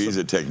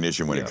a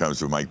technician when it comes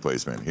to mic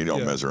placement. He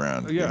don't mess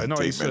around.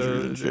 He's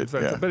and shit.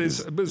 But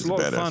it's a lot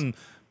of fun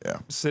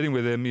sitting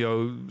with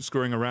him,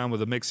 screwing around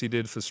with the mix he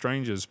did for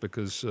Strangers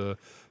because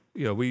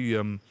we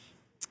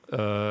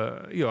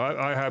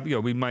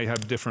we may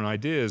have different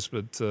ideas,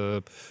 but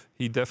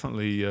he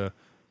definitely.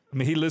 I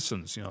mean, he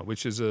listens,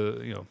 which is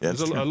there's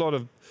a lot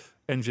of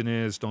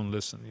engineers don't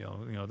listen,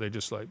 they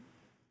just like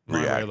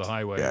react the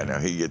highway. Yeah, no,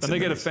 he gets. And they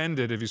get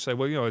offended if you say,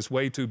 well, it's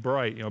way too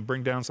bright,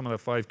 bring down some of that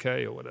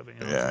 5K or whatever.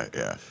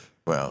 Yeah.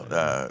 Well,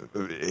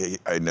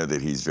 I know that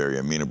he's very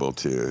amenable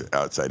to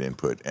outside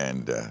input,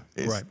 and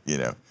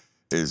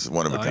is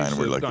one of a kind, and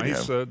we're lucky to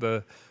have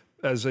him.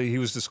 He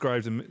was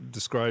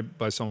described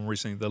by someone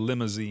recently, the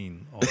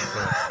limousine. Of,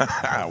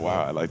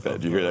 wow, I like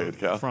that. Did you hear that,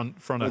 Cal? Front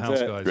of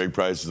house guys. Greg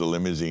Price is the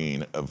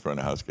limousine of front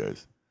of house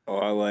guys. Oh,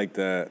 I like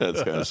that.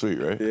 That's kind of sweet,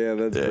 right? Yeah,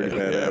 that's pretty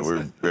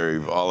badass.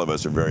 Yeah, all of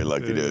us are very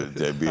lucky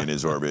to be in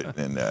his orbit,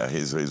 and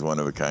he's one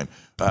of a kind.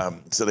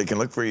 So they can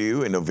look for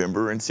you in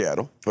November in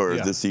Seattle for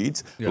the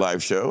Seeds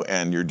live show,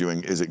 and you're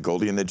doing, is it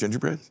Goldie and the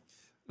Gingerbreads?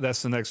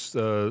 That's the next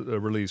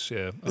release,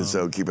 yeah.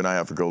 So keep an eye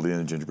out for Goldie and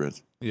the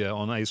Gingerbreads. Yeah,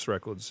 on Ace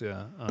Records,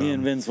 yeah. Me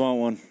and Vince want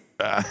one.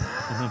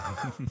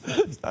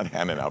 It's not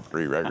handing out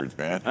free records,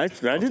 man. I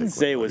didn't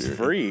say it was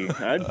free.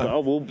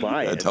 We'll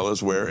buy it. Tell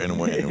us where and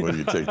when, and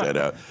we'll check that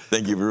out.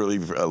 Thank you really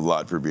a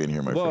lot for being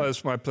here, my friend. Well,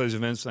 it's my pleasure,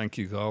 Vince. Thank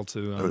you, Carl,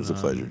 too. It was a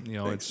pleasure.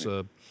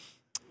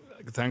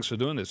 Thanks for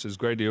doing this. It's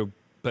great that you're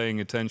paying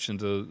attention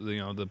to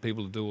the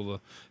people who do all the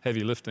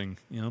heavy lifting.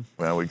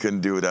 Well, we couldn't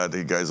do without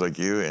the guys like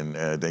you,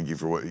 and thank you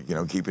for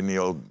keeping the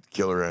old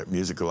killer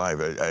music alive.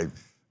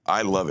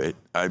 I love it.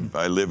 I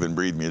live and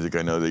breathe music.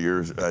 I know that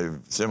you're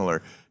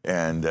similar,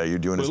 and you're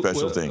doing a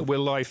special thing. We're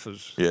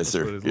lifers. Yes,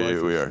 sir.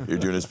 Yeah, we are. You're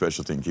doing a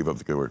special thing. Keep up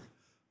the good work.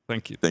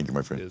 Thank you. Thank you,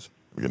 my friend. Cheers.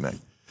 Good night.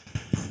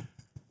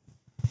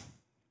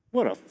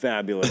 What a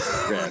fabulous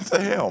event. What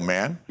the hell,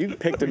 man? You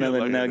picked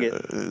another nugget.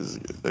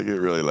 I get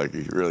really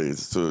lucky. Really,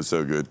 it's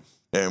so good.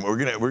 And we're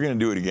gonna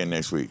do it again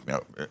next week.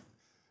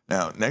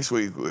 Now next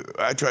week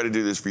I try to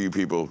do this for you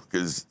people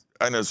because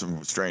I know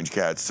some strange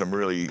cats, some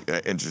really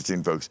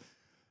interesting folks.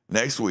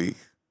 Next week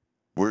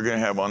we're gonna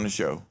have on the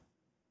show,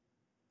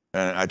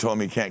 and I told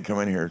him he can't come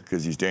in here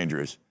because he's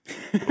dangerous.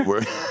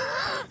 We're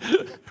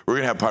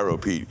gonna have Pyro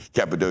Pete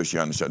Cappadocia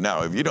on the show.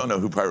 Now, if you don't know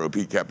who Pyro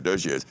Pete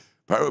Cappadocia is,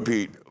 Pyro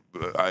Pete,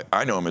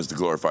 I know him as the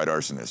glorified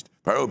arsonist.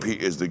 Pyro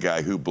Pete is the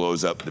guy who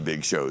blows up the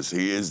big shows.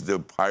 He is the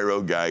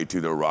pyro guy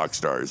to the rock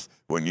stars.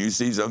 When you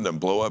see something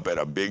blow up at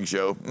a big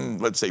show,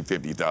 let's say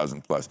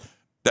 50,000 plus,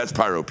 that's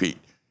Pyro Pete.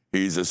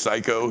 He's a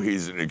psycho.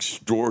 He's an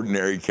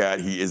extraordinary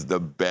cat. He is the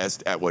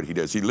best at what he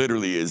does. He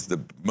literally is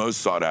the most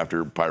sought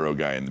after pyro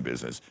guy in the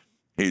business.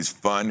 He's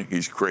fun,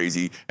 he's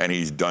crazy, and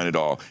he's done it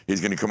all. He's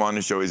going to come on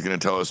the show. He's going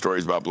to tell us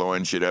stories about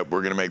blowing shit up.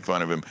 We're going to make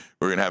fun of him.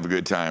 We're going to have a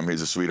good time.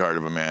 He's a sweetheart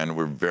of a man.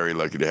 We're very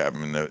lucky to have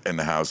him in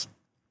the house.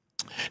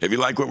 If you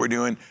like what we're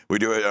doing, we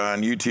do it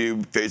on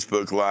YouTube,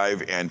 Facebook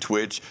Live, and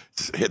Twitch.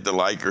 Hit the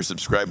like or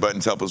subscribe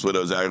buttons. Help us with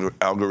those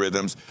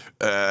algorithms.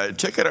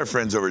 Check out our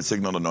friends over at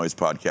Signal to Noise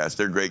Podcast.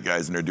 They're great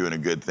guys, and they're doing a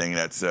good thing.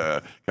 That's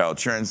Kyle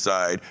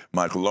Churnside,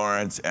 Michael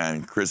Lawrence,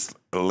 and Chris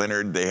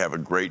Leonard. They have a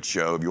great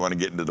show. If you want to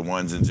get into the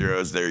ones and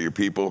zeros, they're your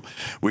people.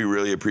 We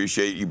really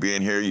appreciate you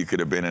being here. You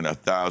could have been in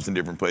 1,000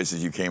 different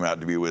places. You came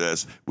out to be with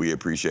us. We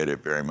appreciate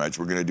it very much.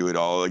 We're going to do it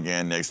all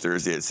again next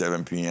Thursday at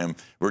 7 p.m.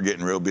 We're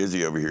getting real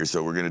busy over here,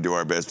 so we're going to do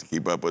our best to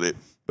keep up with it.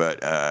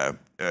 But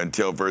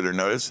until further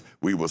notice,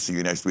 we will see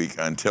you next week.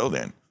 Until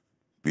then,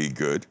 be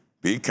good,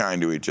 be kind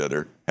to each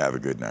other. Have a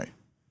good night.